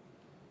example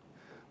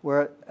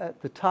where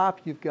at the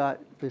top you've got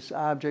this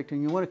object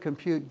and you want to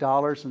compute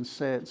dollars and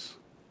cents.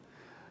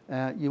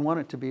 You want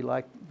it to be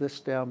like this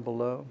down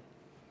below.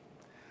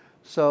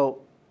 So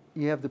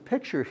you have the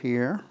picture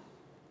here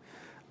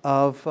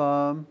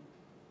of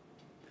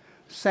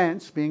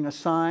cents being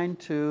assigned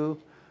to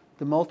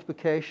the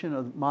multiplication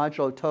of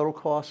modulo total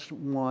cost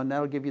 1.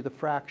 That'll give you the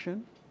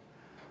fraction.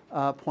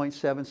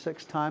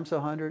 0.76 times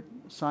 100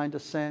 assigned to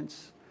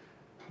cents.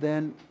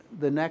 Then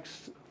the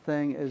next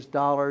thing is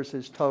dollars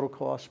is total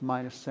cost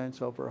minus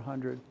cents over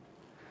 100.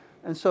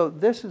 And so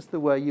this is the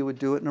way you would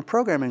do it in a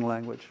programming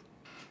language.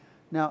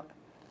 Now,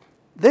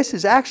 this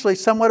is actually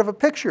somewhat of a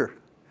picture.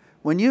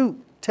 When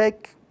you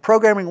take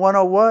Programming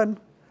 101,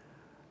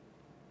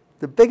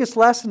 the biggest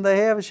lesson they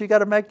have is you got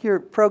to make your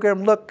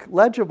program look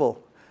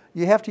legible.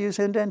 You have to use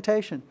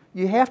indentation.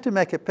 You have to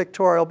make it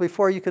pictorial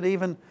before you can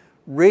even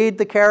read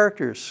the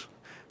characters.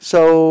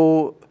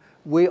 So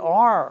we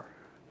are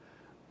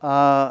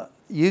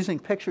using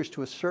pictures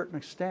to a certain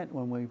extent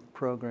when we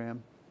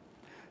program.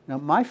 Now,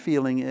 my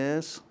feeling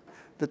is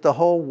that the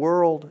whole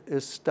world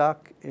is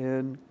stuck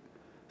in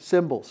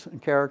symbols and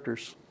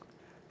characters.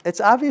 It's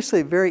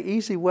obviously a very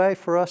easy way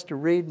for us to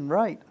read and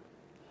write.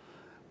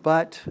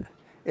 But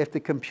if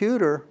the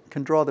computer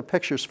can draw the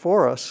pictures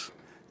for us,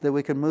 then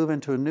we can move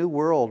into a new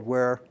world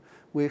where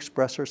we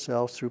express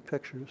ourselves through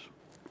pictures.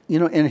 You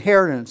know,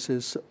 inheritance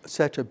is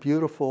such a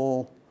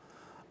beautiful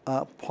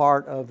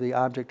part of the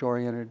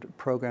object-oriented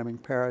programming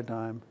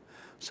paradigm.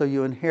 So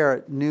you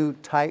inherit new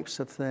types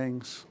of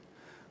things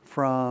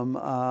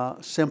from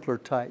simpler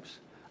types.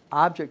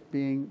 Object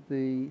being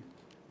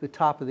the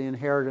top of the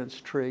inheritance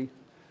tree.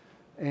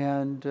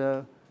 And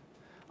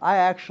I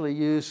actually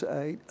use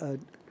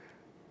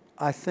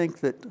I think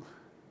that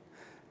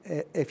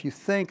if you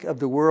think of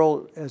the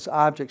world as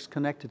objects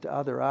connected to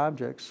other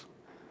objects,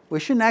 we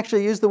shouldn't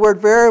actually use the word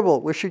variable.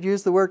 We should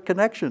use the word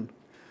connection.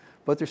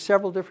 But there's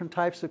several different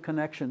types of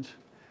connections.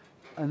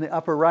 In the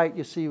upper right,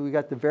 you see we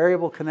got the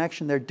variable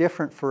connection. They're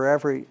different for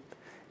every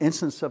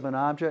instance of an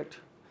object.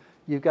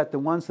 You've got the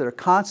ones that are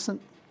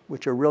constant,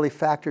 which are really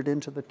factored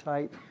into the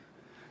type.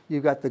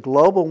 You've got the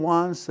global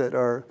ones that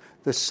are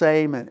the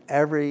same in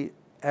every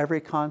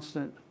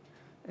constant.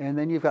 And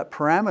then you've got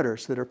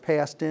parameters that are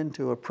passed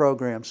into a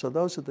program. So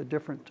those are the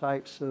different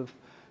types of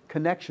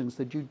connections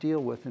that you deal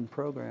with in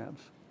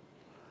programs.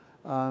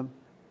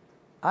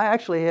 I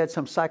actually had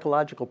some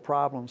psychological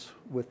problems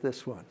with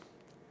this one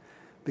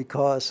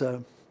because,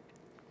 you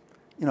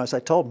know, as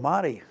I told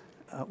Marty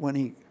when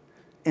he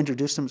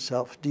introduced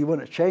himself, do you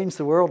want to change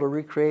the world or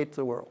recreate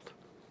the world?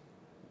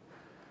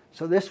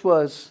 So this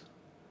was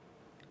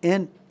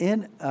in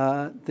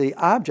the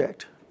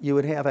object, you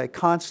would have a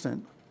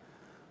constant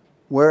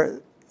where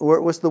it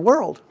was the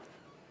world.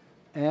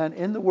 And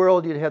in the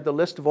world, you'd have the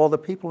list of all the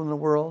people in the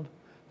world,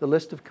 the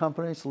list of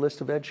companies, the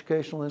list of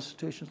educational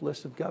institutions, the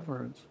list of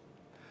governments.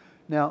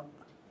 Now,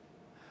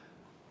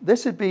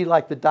 this would be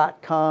like the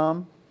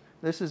 .com.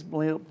 This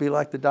would be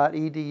like the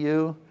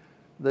 .edu,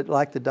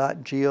 like the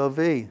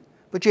 .gov.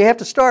 But you have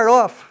to start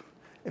off.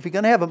 If you're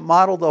going to have a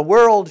model the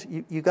world,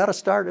 you got to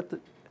start at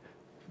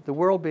the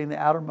world being the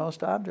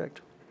outermost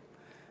object.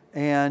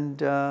 And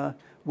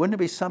wouldn't it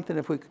be something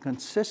if we could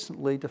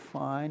consistently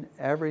define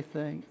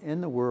everything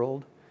in the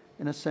world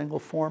in a single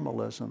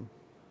formalism?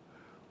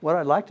 What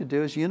I'd like to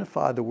do is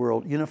unify the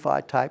world, unify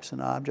types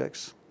and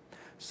objects,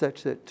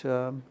 such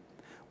that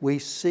we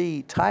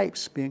see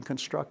types being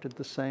constructed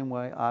the same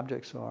way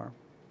objects are.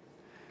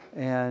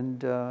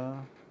 And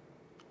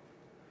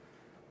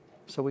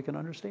so we can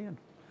understand.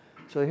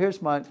 So here's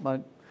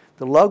the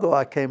logo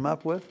I came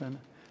up with, and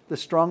the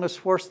strongest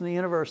force in the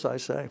universe, I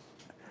say.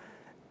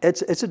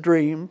 It's a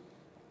dream.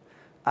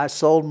 I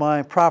sold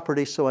my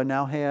property, so I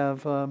now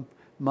have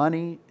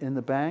money in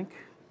the bank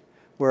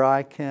where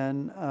I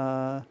can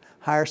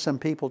hire some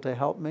people to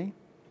help me.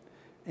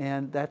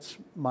 And that's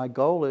my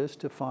goal, is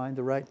to find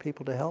the right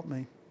people to help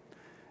me.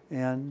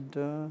 And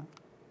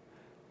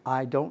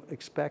I don't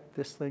expect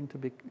this thing to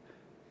be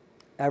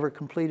ever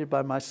completed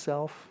by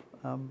myself.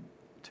 I'm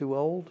too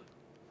old.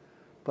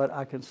 But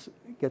I can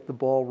get the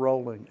ball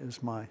rolling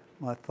is my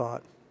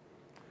thought.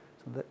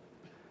 So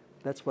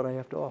that's what I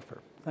have to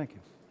offer. Thank you.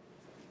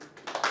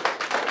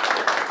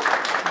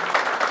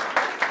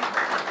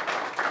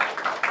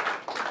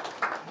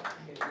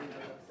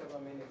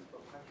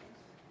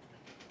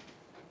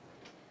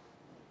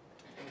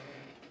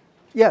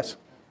 Yes.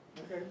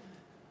 Okay.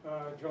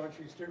 John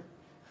Schuster.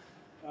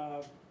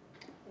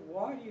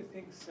 Why do you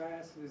think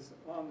SAS is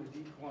on the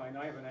decline?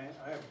 I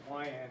have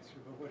my answer,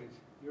 but what is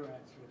your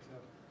answer? It's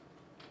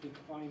a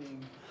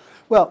declining.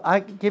 Well, I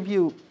give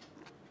you,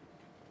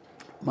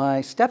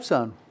 my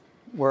stepson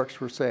works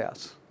for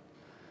SAS,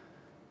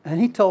 and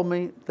he told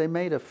me they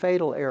made a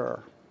fatal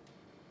error.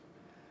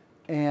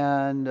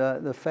 And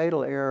the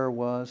fatal error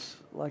was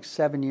like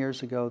 7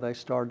 years ago, they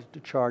started to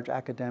charge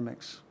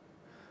academics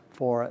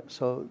for it,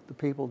 so the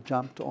people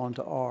jumped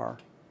onto R.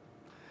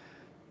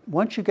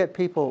 Once you get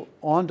people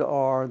onto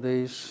R,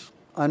 these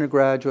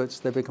undergraduates,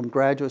 they become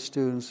graduate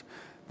students,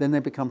 then they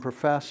become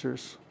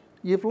professors,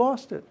 you've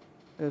lost it.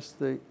 That's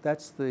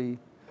the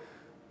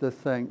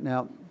thing.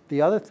 Now,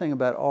 the other thing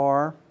about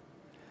R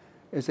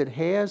is it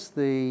has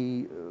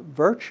the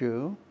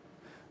virtue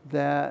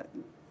that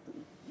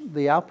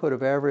the output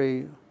of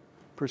every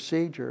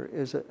procedure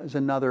is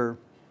another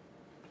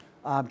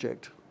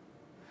object.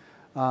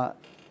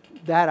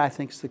 That, I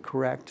think, is the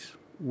correct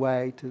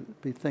way to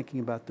be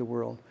thinking about the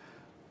world.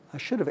 I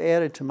should have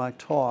added to my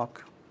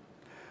talk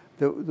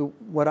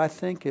what I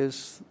think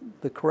is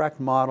the correct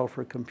model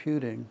for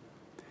computing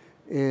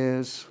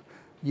is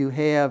you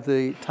have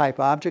the type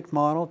object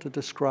model to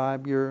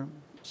describe your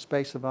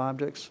space of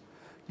objects.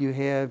 You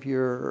have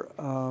your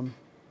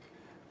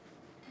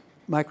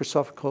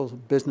Microsoft calls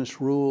business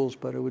rules,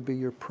 but it would be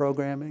your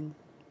programming.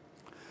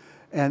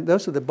 And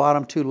those are the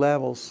bottom two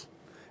levels.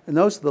 And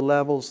those are the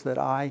levels that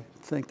I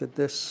think that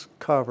this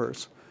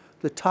covers.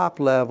 The top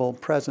level,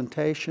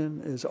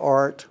 presentation, is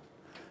art.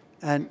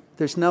 And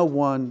there's no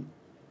one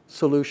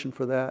solution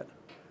for that.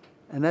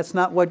 And that's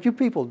not what you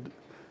people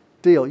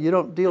deal. You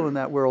don't deal in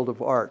that world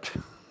of art.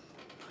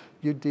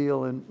 You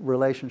deal in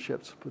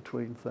relationships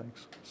between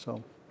things.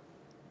 So,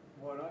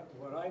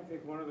 what I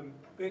think one of the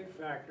big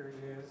factors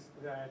is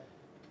that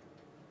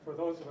for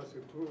those of us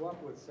who grew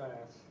up with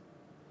SAS,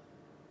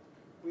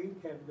 we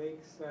can make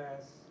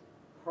SAS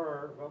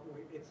her, but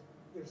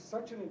there's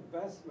such an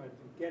investment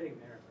in getting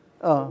there.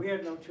 That we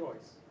had no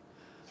choice.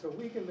 So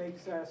we can make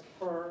SAS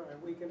her,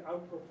 and we can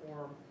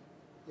outperform.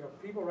 You know,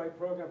 people write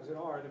programs in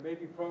R. There may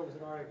be programs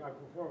in R that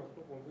outperform us,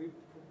 but when we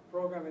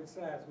program in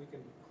SAS, we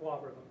can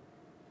clobber them,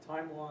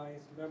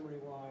 time-wise,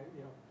 memory-wise.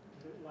 You know,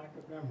 lack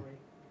of memory.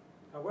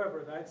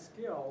 However, that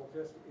skill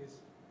just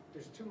is.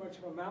 There's too much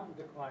of a mountain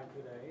to climb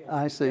today. And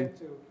I see. Get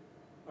to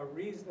a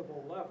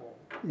reasonable level.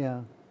 Yeah.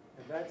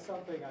 And that's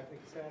something I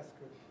think SAS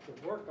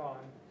could work on.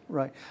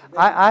 Right.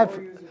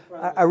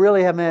 I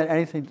really haven't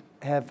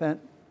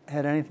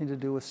had anything to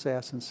do with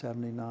SAS in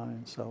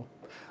 '79, so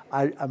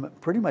I'm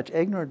pretty much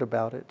ignorant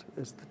about it,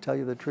 is to tell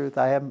you the truth.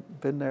 I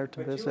haven't been there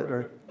to visit.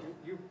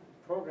 You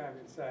programmed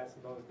in SAS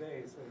in those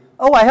days.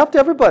 So I helped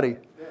everybody.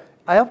 Yeah.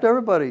 I helped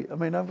everybody. I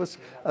mean,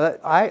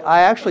 I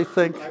actually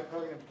think. I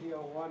programmed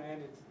PO1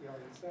 and it's in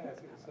SAS.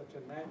 It was such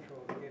a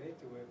natural to get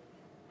into it.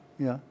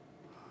 Yeah,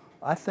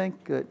 I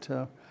think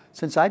that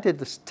since I did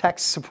this tech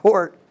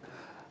support,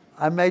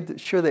 I made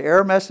sure the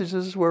error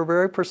messages were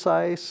very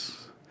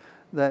precise,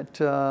 that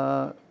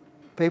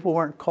people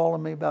weren't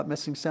calling me about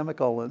missing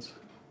semicolons.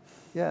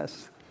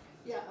 Yes?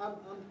 Yeah, I'm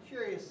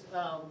curious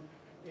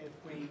if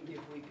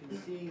we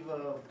conceive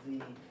of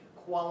the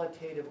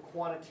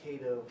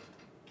qualitative-quantitative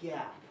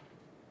gap,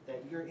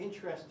 that your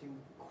interest in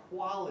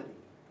quality,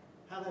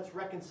 how that's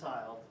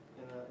reconciled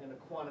in a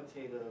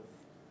quantitative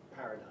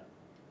paradigm.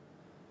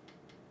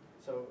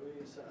 So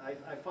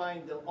I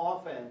find that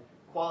often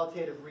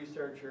qualitative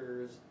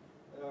researchers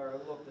are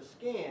looked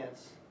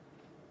askance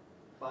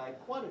by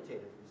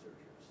quantitative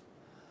researchers.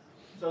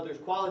 So there's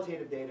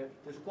qualitative data,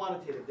 there's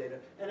quantitative data,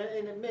 and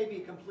it may be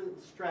a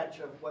complete stretch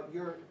of what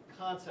your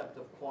concept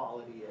of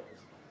quality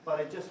is, but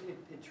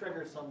it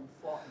triggers some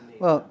thought in me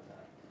about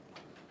that.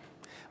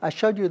 I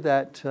showed you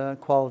that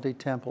quality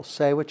temple.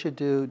 Say what you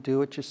do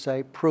what you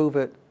say, prove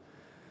it.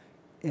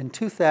 In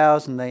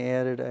 2000, they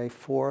added a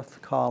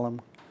fourth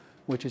column,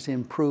 which is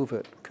improve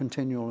it,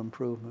 continual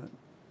improvement.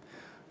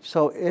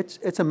 So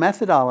it's a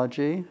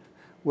methodology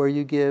where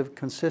you give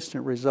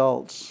consistent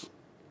results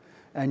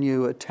and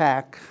you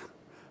attack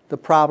the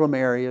problem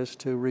areas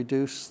to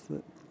reduce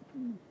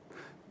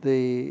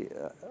the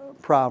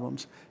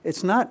problems.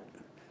 It's not,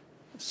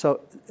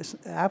 so it's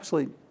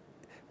absolutely,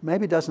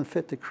 maybe doesn't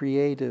fit the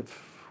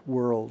creative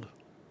world.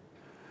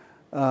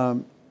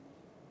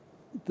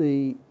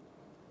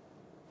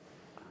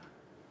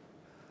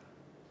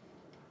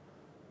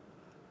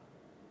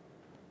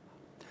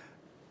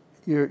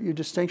 Your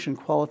distinction,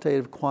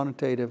 qualitative,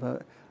 quantitative,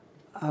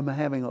 I'm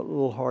having a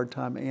little hard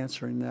time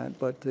answering that,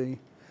 but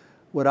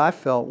what I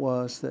felt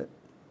was that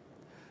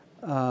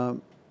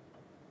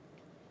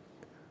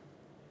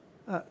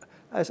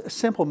a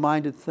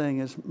simple-minded thing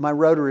is my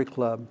Rotary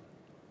Club.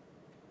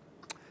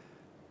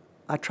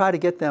 I try to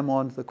get them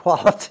on the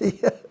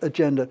quality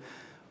agenda.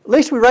 At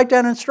least we write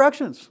down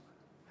instructions.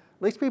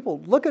 At least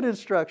people look at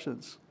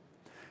instructions.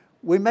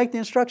 We make the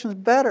instructions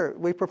better.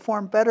 We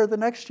perform better the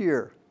next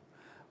year.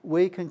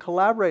 We can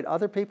collaborate.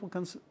 Other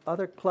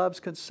clubs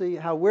can see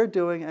how we're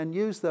doing and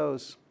use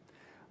those.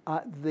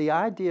 The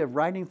idea of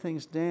writing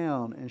things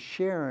down and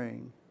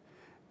sharing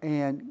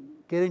and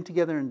getting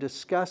together and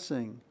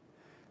discussing.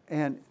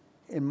 And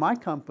in my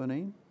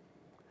company,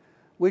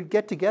 we'd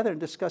get together and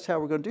discuss how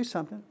we're going to do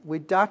something.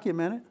 We'd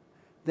document it.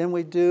 Then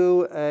we'd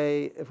do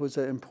if it was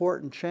an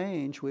important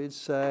change, we'd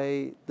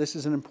say, this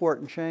is an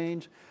important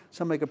change.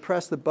 Somebody could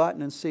press the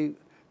button and see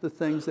the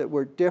things that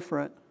were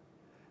different.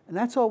 And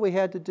that's all we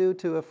had to do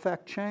to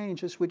affect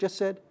change, is we just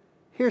said,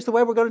 here's the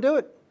way we're going to do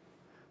it.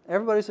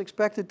 Everybody's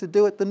expected to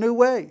do it the new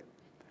way.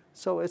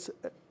 So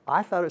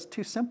I thought it was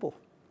too simple,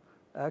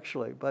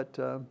 actually. But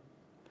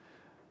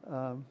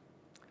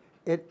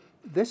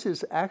this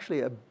is actually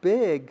a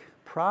big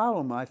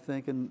problem, I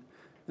think, in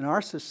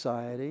our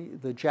society.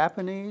 The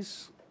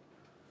Japanese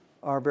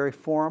are very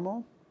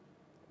formal.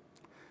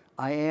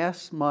 I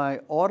asked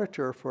my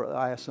auditor for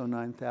ISO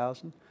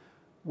 9000,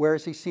 where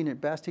has he seen it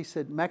best? He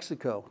said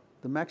Mexico.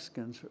 The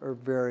Mexicans are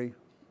very,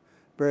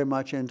 very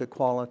much into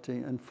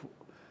quality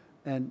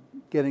and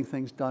getting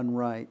things done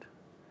right.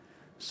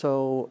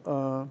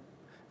 So,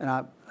 and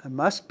I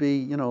must be,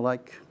 you know,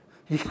 like,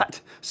 you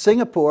got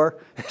Singapore,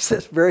 it's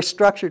this very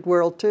structured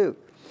world too.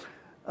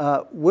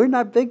 We're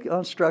not big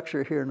on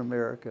structure here in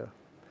America.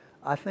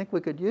 I think we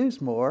could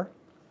use more.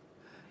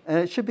 And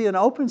it should be an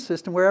open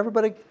system where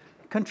everybody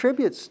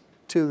contributes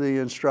to the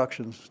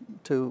instructions,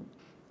 to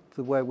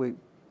the way we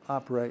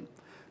operate.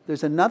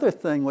 There's another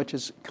thing which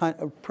is kind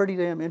of a pretty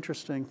damn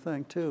interesting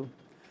thing too,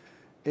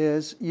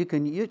 is you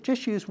can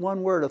just use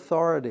one word,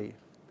 authority.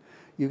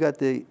 You got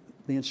the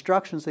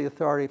instructions, the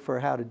authority for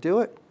how to do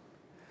it.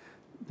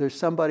 There's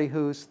somebody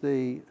who's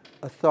the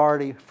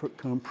authority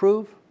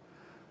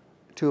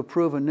to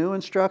approve a new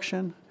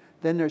instruction.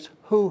 Then there's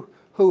who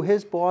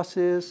his boss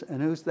is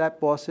and who's that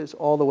boss is,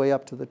 all the way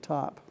up to the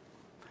top.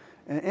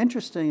 And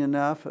interesting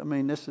enough, I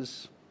mean, this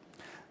is,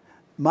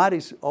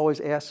 Marty's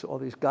always asks all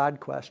these God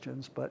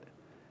questions, but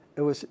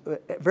it was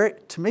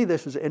to me,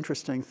 this was an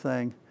interesting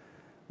thing.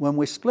 When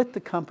we split the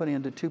company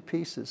into two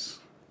pieces,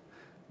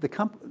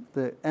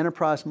 the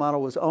enterprise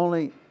model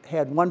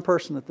had one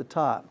person at the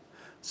top.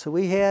 So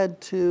we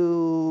had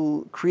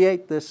to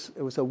create this,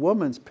 it was a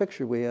woman's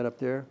picture we had up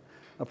there,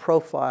 a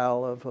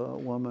profile of a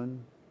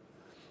woman,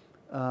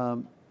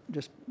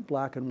 just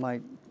black and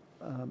white.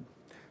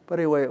 But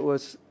anyway, it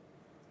was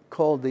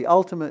called the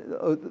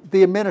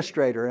the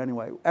administrator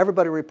anyway.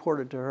 Everybody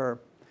reported to her.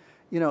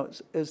 You know,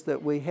 is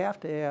that we have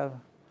to have,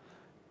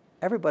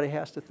 everybody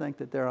has to think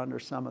that they're under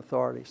some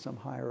authority, some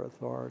higher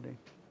authority.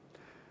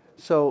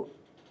 So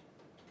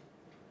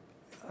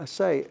I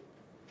say,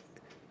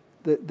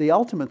 the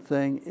ultimate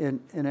thing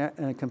in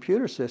a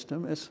computer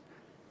system is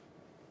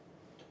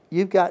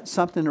you've got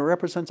something that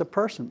represents a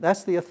person.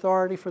 That's the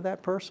authority for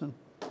that person.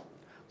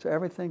 So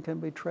everything can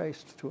be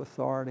traced to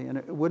authority. And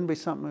it wouldn't be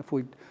something if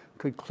we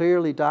could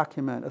clearly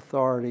document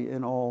authority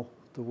in all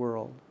the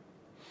world.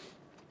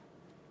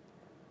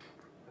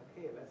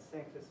 Okay, let's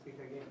thank the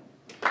speaker again.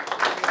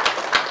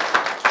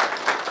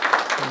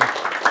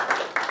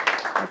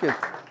 Thank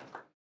you.